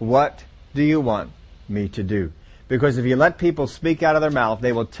mouth, what do you want me to do? Because if you let people speak out of their mouth,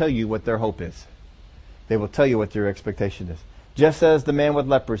 they will tell you what their hope is. They will tell you what their expectation is. Just as the man with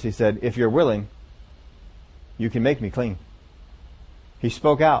leprosy said, if you're willing, you can make me clean. He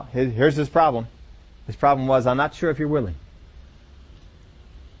spoke out. Here's his problem. His problem was, I'm not sure if you're willing.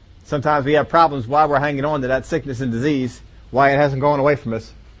 Sometimes we have problems while we're hanging on to that sickness and disease, why it hasn't gone away from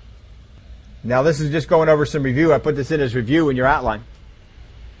us. Now this is just going over some review. I put this in as review in your outline.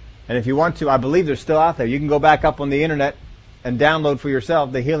 And if you want to, I believe they're still out there. You can go back up on the internet and download for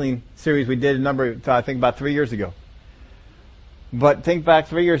yourself the healing series we did I think about 3 years ago. But think back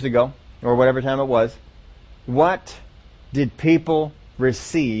 3 years ago, or whatever time it was, what did people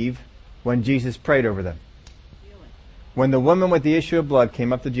receive when Jesus prayed over them? Healing. When the woman with the issue of blood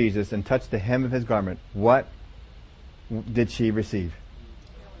came up to Jesus and touched the hem of his garment, what did she receive?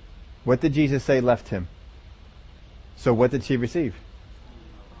 What did Jesus say left him? So what did she receive?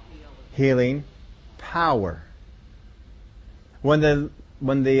 Healing power. When the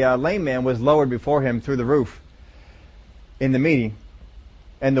lame man was lowered before him through the roof in the meeting,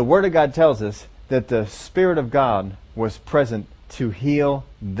 and the Word of God tells us that the Spirit of God was present to heal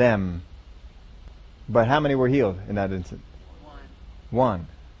them. But how many were healed in that instant? One.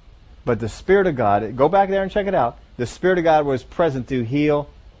 But the Spirit of God, go back there and check it out. The Spirit of God was present to heal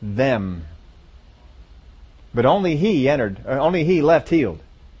them. But only he left healed.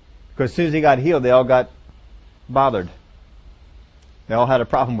 Because as soon as he got healed, they all got bothered. They all had a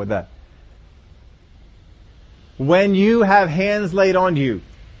problem with that. When you have hands laid on you,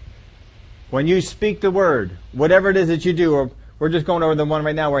 when you speak the word, whatever it is that you do, or we're just going over the one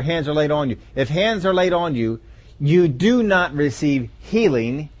right now where hands are laid on you. If hands are laid on you, you do not receive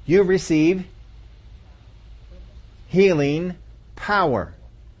healing, you receive healing power.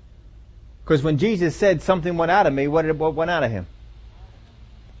 Because when Jesus said something went out of me, what went out of him?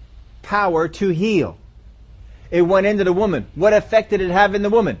 Power to heal. It went into the woman. What effect did it have in the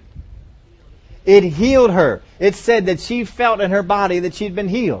woman? It healed her. It said that she felt in her body that she'd been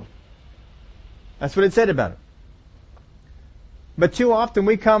healed. That's what it said about it. But too often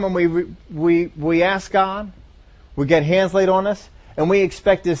we come and we ask God, we get hands laid on us, and we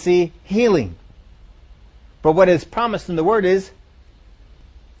expect to see healing. But what is promised in the Word is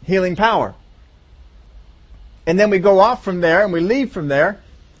healing power. And then we go off from there and we leave from there,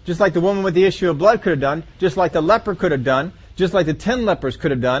 just like the woman with the issue of blood could have done, just like the leper could have done, just like the 10 lepers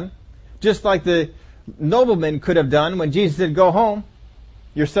could have done, just like the nobleman could have done when Jesus said, go home,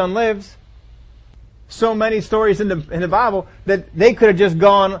 your son lives. So many stories in the Bible that they could have just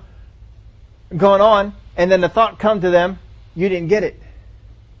gone on, and then the thought come to them, you didn't get it.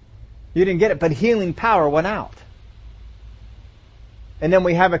 You didn't get it, but healing power went out. And then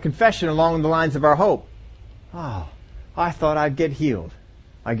we have a confession along the lines of our hope. Oh, I thought I'd get healed.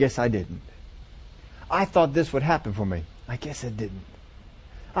 I guess I didn't. I thought this would happen for me. I guess it didn't.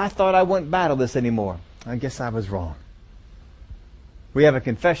 I thought I wouldn't battle this anymore. I guess I was wrong. We have a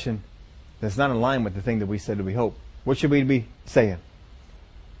confession that's not in line with the thing that we said that we hope. What should we be saying?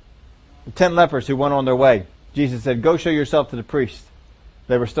 The 10 lepers who went on their way. Jesus said, go show yourself to the priest.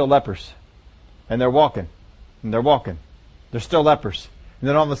 They were still lepers. And they're walking. And they're walking. They're still lepers. And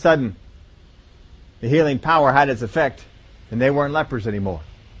then all of a sudden, the healing power had its effect, and they weren't lepers anymore.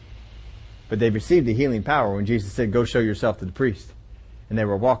 But they received the healing power when Jesus said, go show yourself to the priest. And they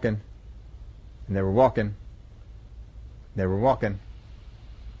were walking. And they were walking. They were walking.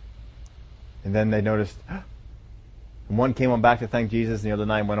 And then they noticed, and one came on back to thank Jesus, and the other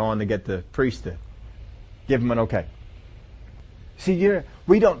 9 went on to get the priest to give him an okay. See,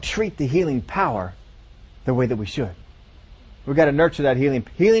 we don't treat the healing power the way that we should. We've got to nurture that healing.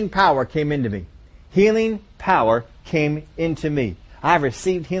 Healing power came into me. Healing power came into me. I've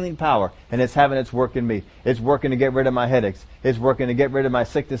received healing power, and it's having its work in me. It's working to get rid of my headaches. It's working to get rid of my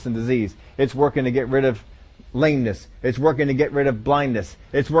sickness and disease. It's working to get rid of lameness. It's working to get rid of blindness.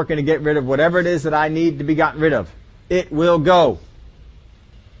 It's working to get rid of whatever it is that I need to be gotten rid of. It will go.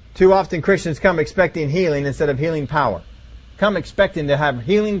 Too often Christians come expecting healing instead of healing power. Come expecting to have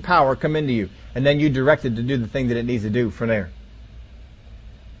healing power come into you, and then you direct it to do the thing that it needs to do from there.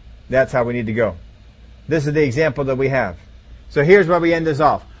 That's how we need to go. This is the example that we have. So here's where we end this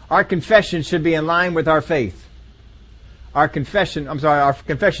off. Our confession should be in line with our faith. Our confession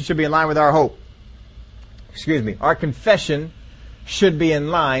should be in line with our hope. Our confession should be in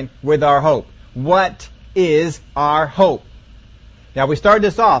line with our hope. What is our hope? Now we started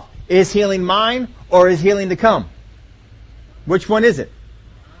this off. Is healing mine or is healing to come? Which one is it?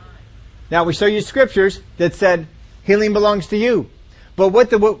 Now we show you scriptures that said healing belongs to you. But what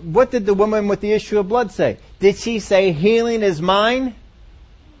did the woman with the issue of blood say? Did she say healing is mine?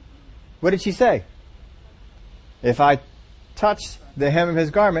 What did she say? If I touch the hem of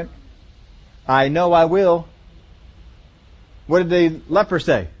his garment, I know I will. What did the leper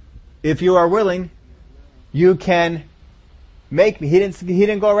say? If you are willing, you can make me. He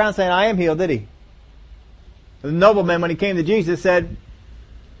didn't go around saying, I am healed, did he? The nobleman, when he came to Jesus, said,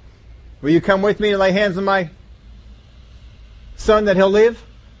 will you come with me and lay hands on my son that he'll live?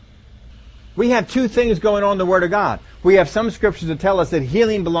 We have two things going on in the Word of God. We have some scriptures that tell us that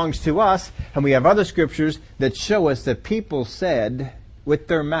healing belongs to us, and we have other scriptures that show us that people said with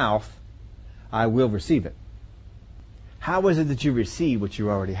their mouth, I will receive it. How is it that you receive what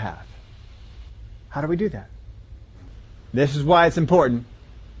you already have? How do we do that? This is why it's important.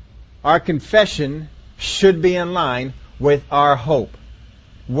 Our confession should be in line with our hope.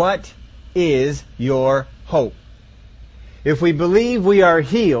 What is your hope? If we believe we are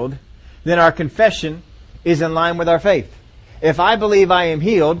healed, then our confession is in line with our faith. If I believe I am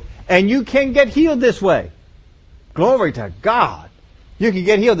healed, and you can get healed this way. Glory to God. You can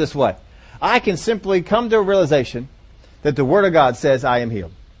get healed this way. I can simply come to a realization that the Word of God says I am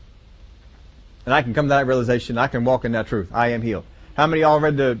healed. And I can come to that realization. I can walk in that truth. I am healed. How many of y'all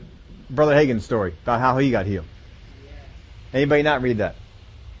read the Brother Hagin's story about how he got healed? Anybody not read that?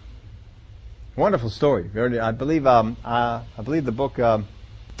 Wonderful story. I believe the book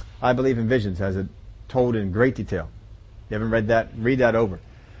I Believe in Visions has it told in great detail. You haven't read that? Read that over.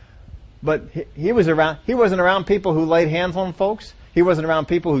 But he wasn't around people who laid hands on folks. He wasn't around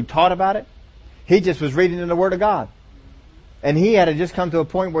people who taught about it. He just was reading in the Word of God. And he had to just come to a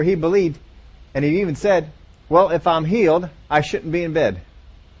point where he believed, and he even said, well, if I'm healed, I shouldn't be in bed.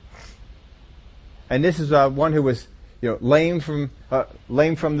 And this is one who was, lame from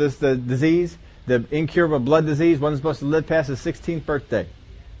this disease, the incurable blood disease, wasn't supposed to live past his 16th birthday.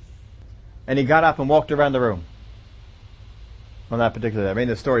 And he got up and walked around the room. On that particular day. I mean,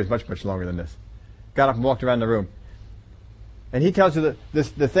 the story is much, much longer than this. Got up and walked around the room. And he tells you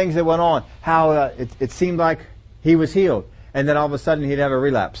the things that went on, how it seemed like he was healed. And then all of a sudden he'd have a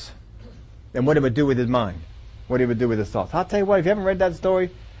relapse. And what it would do with his mind. What he would do with his thoughts. I'll tell you what, if you haven't read that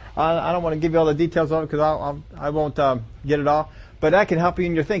story, I don't want to give you all the details of it because I won't get it all. But that can help you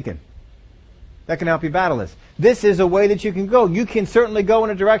in your thinking. That can help you battle this. This is a way that you can go. You can certainly go in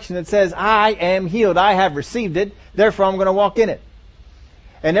a direction that says, I am healed. I have received it. Therefore, I'm going to walk in it.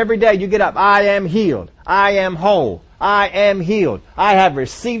 And every day you get up, I am healed. I am whole. I am healed. I have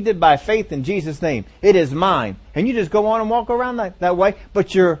received it by faith in Jesus' name. It is mine. And you just go on and walk around that way.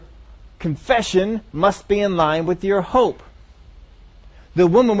 But your confession must be in line with your hope. The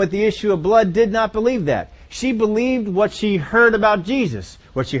woman with the issue of blood did not believe that. She believed what she heard about Jesus.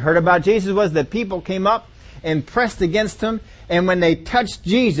 What she heard about Jesus was that people came up and pressed against him, and when they touched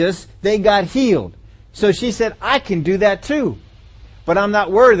Jesus, they got healed. So she said, I can do that too. But I'm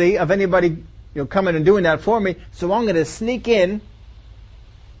not worthy of anybody coming and doing that for me, so I'm going to sneak in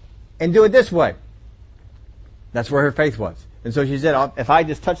and do it this way. That's where her faith was. And so she said, if I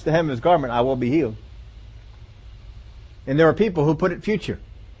just touch the hem of his garment, I will be healed. And there are people who put it future.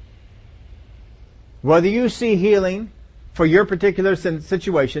 Whether you see healing for your particular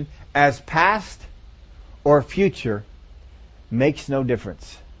situation as past or future makes no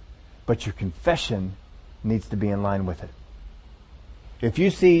difference. But your confession needs to be in line with it. If you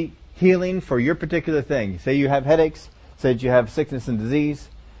see healing for your particular thing, say you have headaches, say that you have sickness and disease,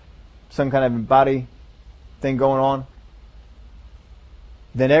 some kind of body thing going on,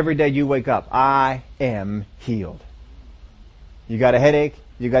 then every day you wake up, I am healed. You got a headache,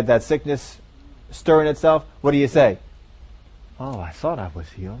 you got that sickness stirring itself, what do you say? Oh, I thought I was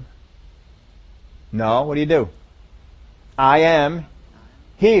healed. No, what do? I am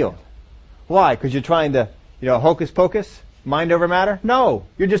healed. Why? Because you're trying to, hocus pocus, mind over matter? No,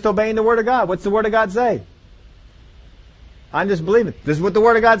 you're just obeying the Word of God. What's the Word of God say? I'm just believing. This is what the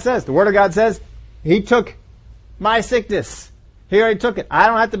Word of God says. The Word of God says, He took my sickness. He already took it. I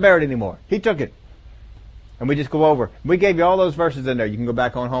don't have to bear it anymore. He took it. And we just go over. We gave you all those verses in there. You can go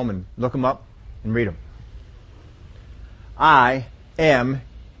back on home and look them up and read them. I am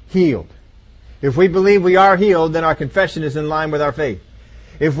healed. If we believe we are healed, then our confession is in line with our faith.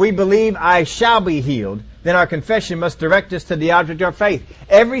 If we believe I shall be healed, then our confession must direct us to the object of our faith.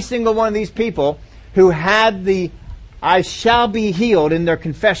 Every single one of these people who had the I shall be healed in their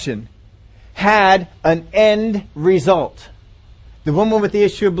confession had an end result. The woman with the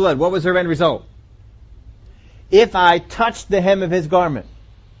issue of blood, what was her end result? If I touch the hem of his garment.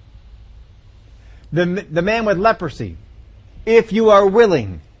 The man with leprosy, if you are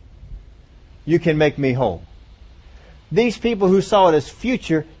willing, you can make me whole. These people who saw it as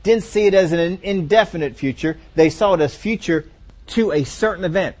future didn't see it as an indefinite future. They saw it as future to a certain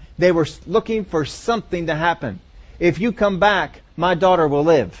event. They were looking for something to happen. If you come back, my daughter will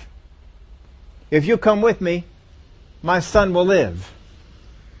live. If you come with me, my son will live.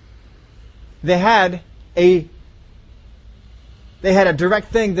 They had a direct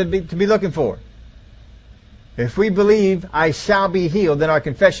thing to be looking for. If we believe I shall be healed, then our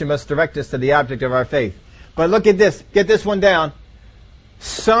confession must direct us to the object of our faith. But look at this. Get this one down.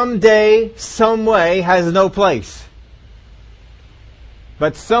 Someday, some way has no place.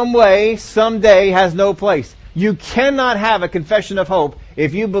 But some way, someday has no place. You cannot have a confession of hope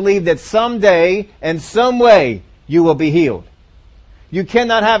if you believe that someday and some way you will be healed. You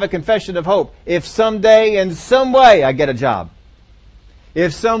cannot have a confession of hope if someday and some way I get a job.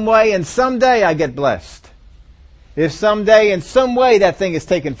 If some way and someday I get blessed. If someday and some way that thing is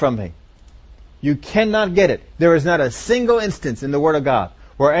taken from me. You cannot get it. There is not a single instance in the Word of God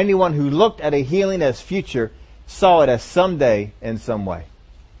where anyone who looked at a healing as future saw it as someday and some way.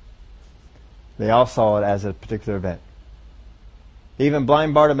 They all saw it as a particular event. Even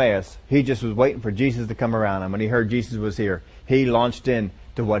blind Bartimaeus, he just was waiting for Jesus to come around. And when he heard Jesus was here, he launched in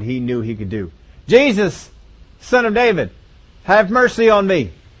to what he knew he could do. Jesus, Son of David, have mercy on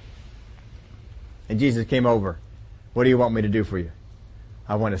me. And Jesus came over. What do you want me to do for you?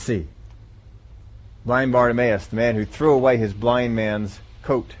 I want to see. Blind Bartimaeus, the man who threw away his blind man's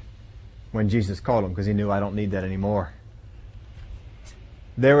coat when Jesus called him because he knew, I don't need that anymore.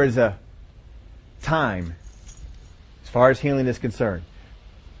 There is a time, as far as healing is concerned,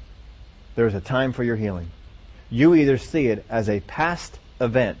 there is a time for your healing. You either see it as a past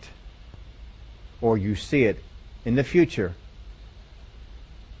event or you see it in the future,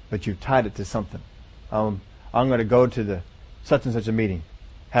 but you've tied it to something. I'm going to go to the such and such a meeting,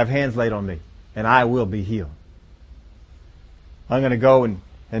 have hands laid on me, and I will be healed. I'm going to go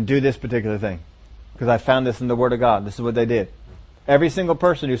and do this particular thing because I found this in the Word of God. This is what they did. Every single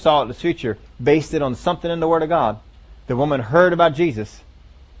person who saw it in the future based it on something in the Word of God. The woman heard about Jesus.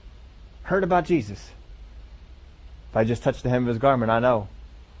 Heard about Jesus. If I just touch the hem of his garment, I know.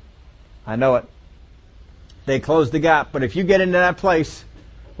 I know it. They closed the gap. But if you get into that place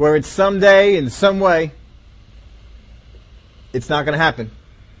where it's someday in some way, it's not going to happen.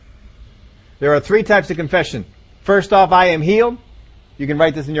 There are 3 types of confession. First off, I am healed. You can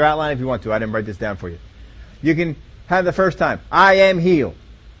write this in your outline if you want to. I didn't write this down for you. You can have the first time. I am healed.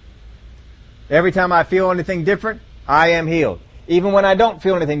 Every time I feel anything different, I am healed. Even when I don't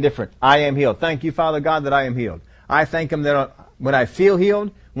feel anything different, I am healed. Thank you, Father God, that I am healed. I thank Him that when I feel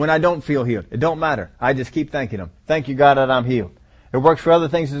healed, when I don't feel healed. It don't matter. I just keep thanking Him. Thank you, God, that I'm healed. It works for other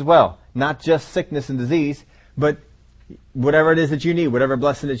things as well. Not just sickness and disease, but whatever it is that you need, whatever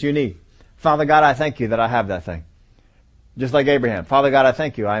blessing that you need. Father God, I thank you that I have that thing. Just like Abraham. Father God, I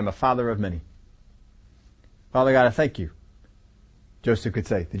thank you. I am a father of many. Father God, I thank you. Joseph could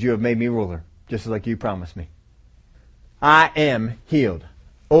say that you have made me ruler, just like you promised me. I am healed.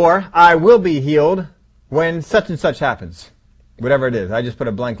 Or I will be healed when such and such happens. Whatever it is. I just put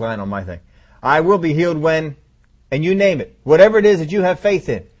a blank line on my thing. I will be healed when, and you name it. Whatever it is that you have faith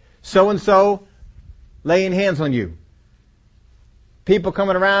in. So-and-so laying hands on you. People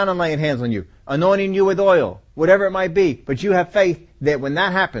coming around and laying hands on you. Anointing you with oil. Whatever it might be. But you have faith that when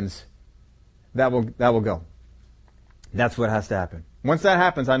that happens, that will go. That's what has to happen. Once that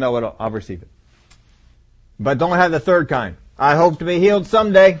happens, I know I'll receive it. But don't have the third kind. I hope to be healed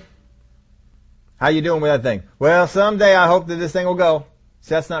someday. How you doing with that thing? Well, someday I hope that this thing will go.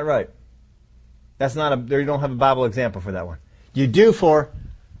 See, that's not right. You don't have a Bible example for that one. You do for,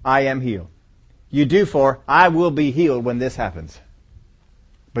 I am healed. You do for, I will be healed when this happens.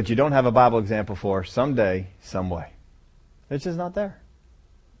 But you don't have a Bible example for someday, some way. It's just not there.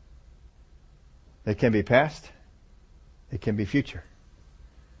 It can be past. It can be future.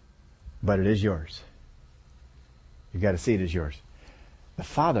 But it is yours. You got to see it as yours. The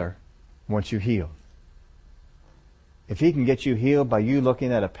Father wants you healed. If He can get you healed by you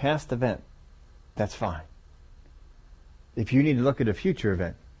looking at a past event, that's fine. If you need to look at a future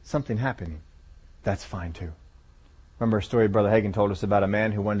event, something happening, that's fine too. Remember a story Brother Hagin told us about a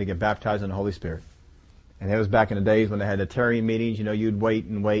man who wanted to get baptized in the Holy Spirit. And it was back in the days when they had the tarrying meetings. You know, you'd wait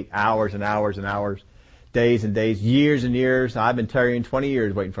and wait hours and hours and hours, days and days, years and years. I've been tarrying 20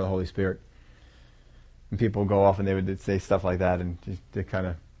 years waiting for the Holy Spirit. And people would go off and they would say stuff like that, and just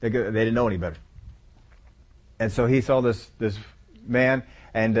they didn't know any better. And so he saw this man,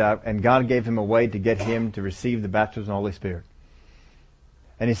 and God gave him a way to get him to receive the baptism of the Holy Spirit.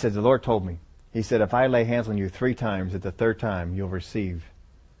 And he said, the Lord told me. He said, if I lay hands on you 3 times, at the 3rd time you'll receive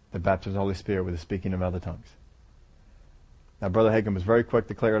the baptism of the Holy Spirit with the speaking of other tongues. Now, Brother Hagin was very quick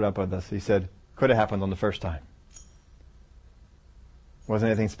to clear it up with us. He said, could have happened on the 1st time. Wasn't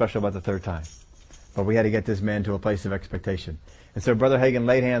anything special about the 3rd time. But we had to get this man to a place of expectation. And so Brother Hagin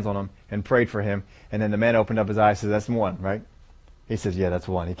laid hands on him and prayed for him. And then the man opened up his eyes and said, that's 1, right? He says, yeah, that's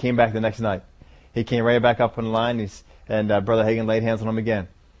 1. He came back the next night. He came right back up on the line, and Brother Hagin laid hands on him again.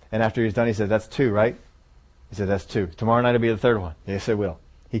 And after he was done, he said, that's 2, right? He said, that's 2. Tomorrow night will be the 3rd one. Yes, it will.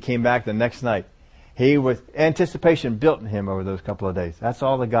 He came back the next night. Anticipation built in him over those couple of days. That's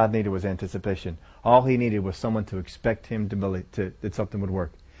all that God needed was anticipation. All He needed was someone to expect him to believe that something would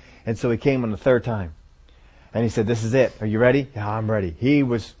work. And so he came on the 3rd time. And he said, this is it. Are you ready? Yeah, I'm ready. He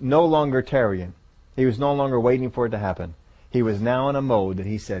was no longer tarrying. He was no longer waiting for it to happen. He was now in a mode that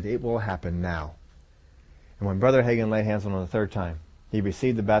he said, it will happen now. And when Brother Hagin laid hands on him the 3rd time, he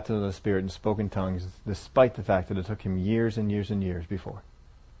received the baptism of the Spirit and spoke in tongues, despite the fact that it took him years and years and years before.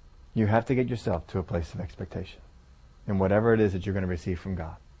 You have to get yourself to a place of expectation in whatever it is that you're going to receive from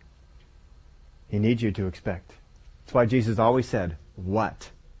God. He needs you to expect. That's why Jesus always said,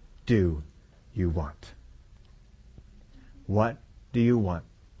 what do you want? What do you want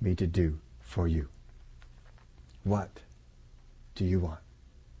me to do for you? What do you want?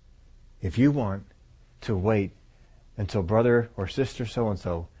 If you want to wait until brother or sister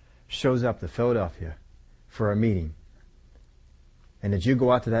so-and-so shows up to Philadelphia for a meeting, and that you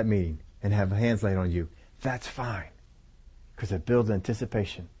go out to that meeting and have hands laid on you, that's fine, because it builds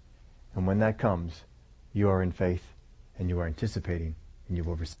anticipation. And when that comes, you are in faith, and you are anticipating, and you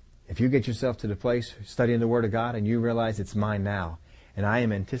will receive. If you get yourself to the place studying the Word of God, and you realize it's mine now, and I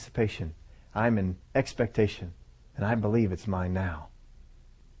am in anticipation, I'm in expectation, and I believe it's mine now.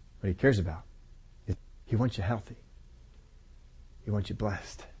 What He cares about is He wants you healthy. He wants you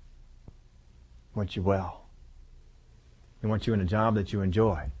blessed. He wants you well. He wants you in a job that you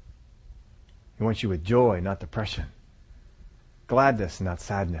enjoy. He wants you with joy, not depression. Gladness, not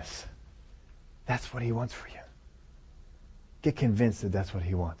sadness. That's what He wants for you. Get convinced that that's what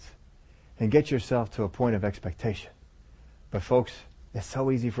He wants. And get yourself to a point of expectation. But folks, it's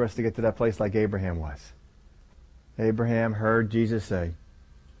so easy for us to get to that place like Abraham was. Abraham heard Jesus say,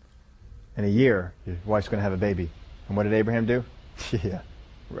 in a year, your wife's going to have a baby. And what did Abraham do? Yeah,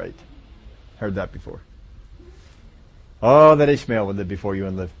 right. Heard that before. Oh, that Ishmael would live before you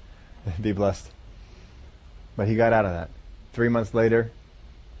and live. Be blessed. But he got out of that. 3 months later,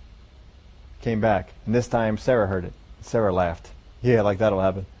 came back. And this time Sarah heard it. Sarah laughed. Yeah, like that'll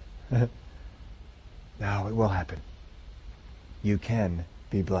happen. No, it will happen. You can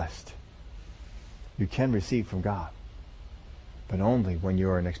be blessed. You can receive from God. But only when you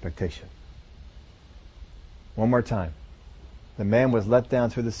are in expectation. One more time. The man was let down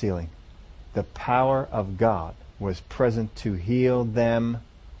through the ceiling. The power of God was present to heal them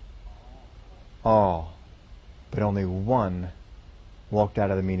all. But only one walked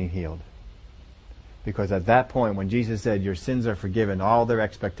out of the meeting healed. Because at that point, when Jesus said, your sins are forgiven, all their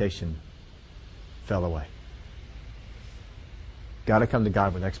expectation fell away. Got to come to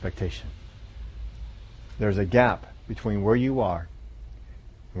God with expectation. There's a gap between where you are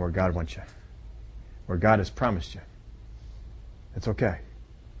and where God wants you. Where God has promised you. It's okay.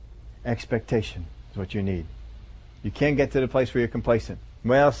 Expectation is what you need. You can't get to the place where you're complacent.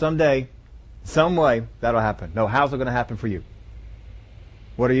 Well, someday, some way, that'll happen. No, how's it going to happen for you?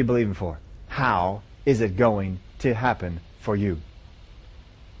 What are you believing for? How is it going to happen for you?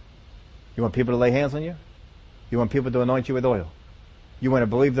 You want people to lay hands on you? You want people to anoint you with oil? You want to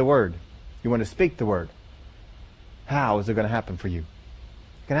believe the Word? You want to speak the Word? How is it going to happen for you?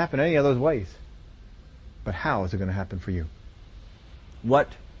 It can happen any of those ways. But how is it going to happen for you? What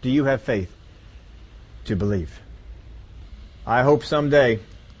do you have faith to believe? I hope someday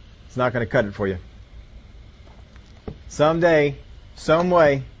it's not going to cut it for you. Someday, some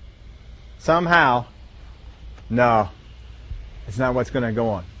way, somehow, no, it's not what's going to go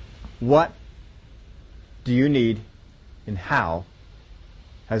on. What do you need and how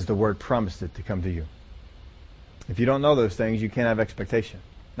has the Word promised it to come to you? If you don't know those things, you can't have expectation.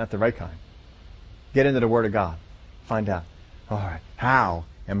 Not the right kind. Get into the Word of God. Find out. All right, how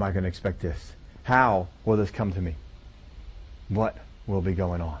am I going to expect this? How will this come to me? What will be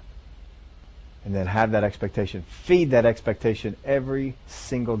going on? And then have that expectation. Feed that expectation every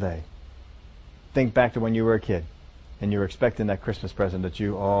single day. Think back to when you were a kid and you were expecting that Christmas present that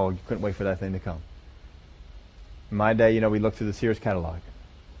you couldn't wait for that thing to come. In my day, we looked through the Sears catalog.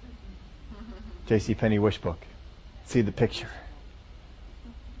 J.C. Penney wish book. See the picture.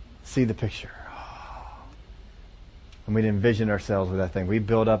 See the picture. And we'd envision ourselves with that thing. We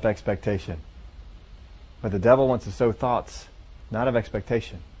build up expectation. But the devil wants to sow thoughts, not of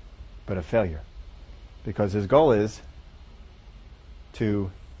expectation, but of failure. Because his goal is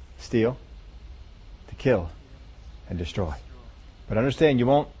to steal, to kill, and destroy. But understand, you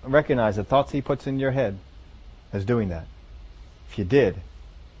won't recognize the thoughts he puts in your head as doing that. If you did,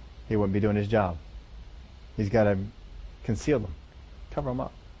 he wouldn't be doing his job. He's got to conceal them, cover them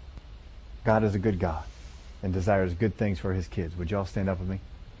up. God is a good God and desires good things for His kids. Would you all stand up with me?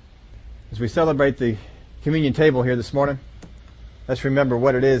 As we celebrate the communion table here this morning, let's remember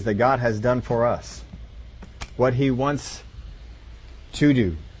what it is that God has done for us. What He wants to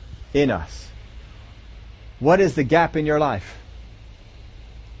do in us. What is the gap in your life?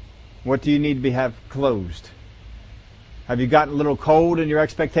 What do you need to have closed? Have you gotten a little cold in your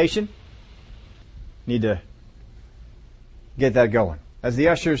expectation? Need to get that going. As the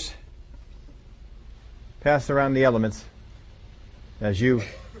ushers pass around the elements, as you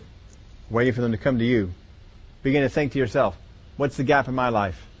waiting for them to come to you, begin to think to yourself, what's the gap in my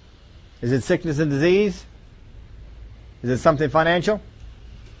life? Is it sickness and disease? Is it something financial?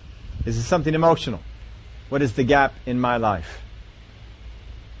 Is it something emotional? What is the gap in my life?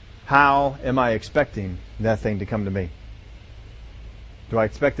 How am I expecting that thing to come to me? Do I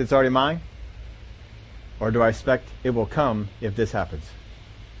expect it's already mine? Or do I expect it will come if this happens?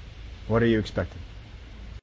 What are you expecting?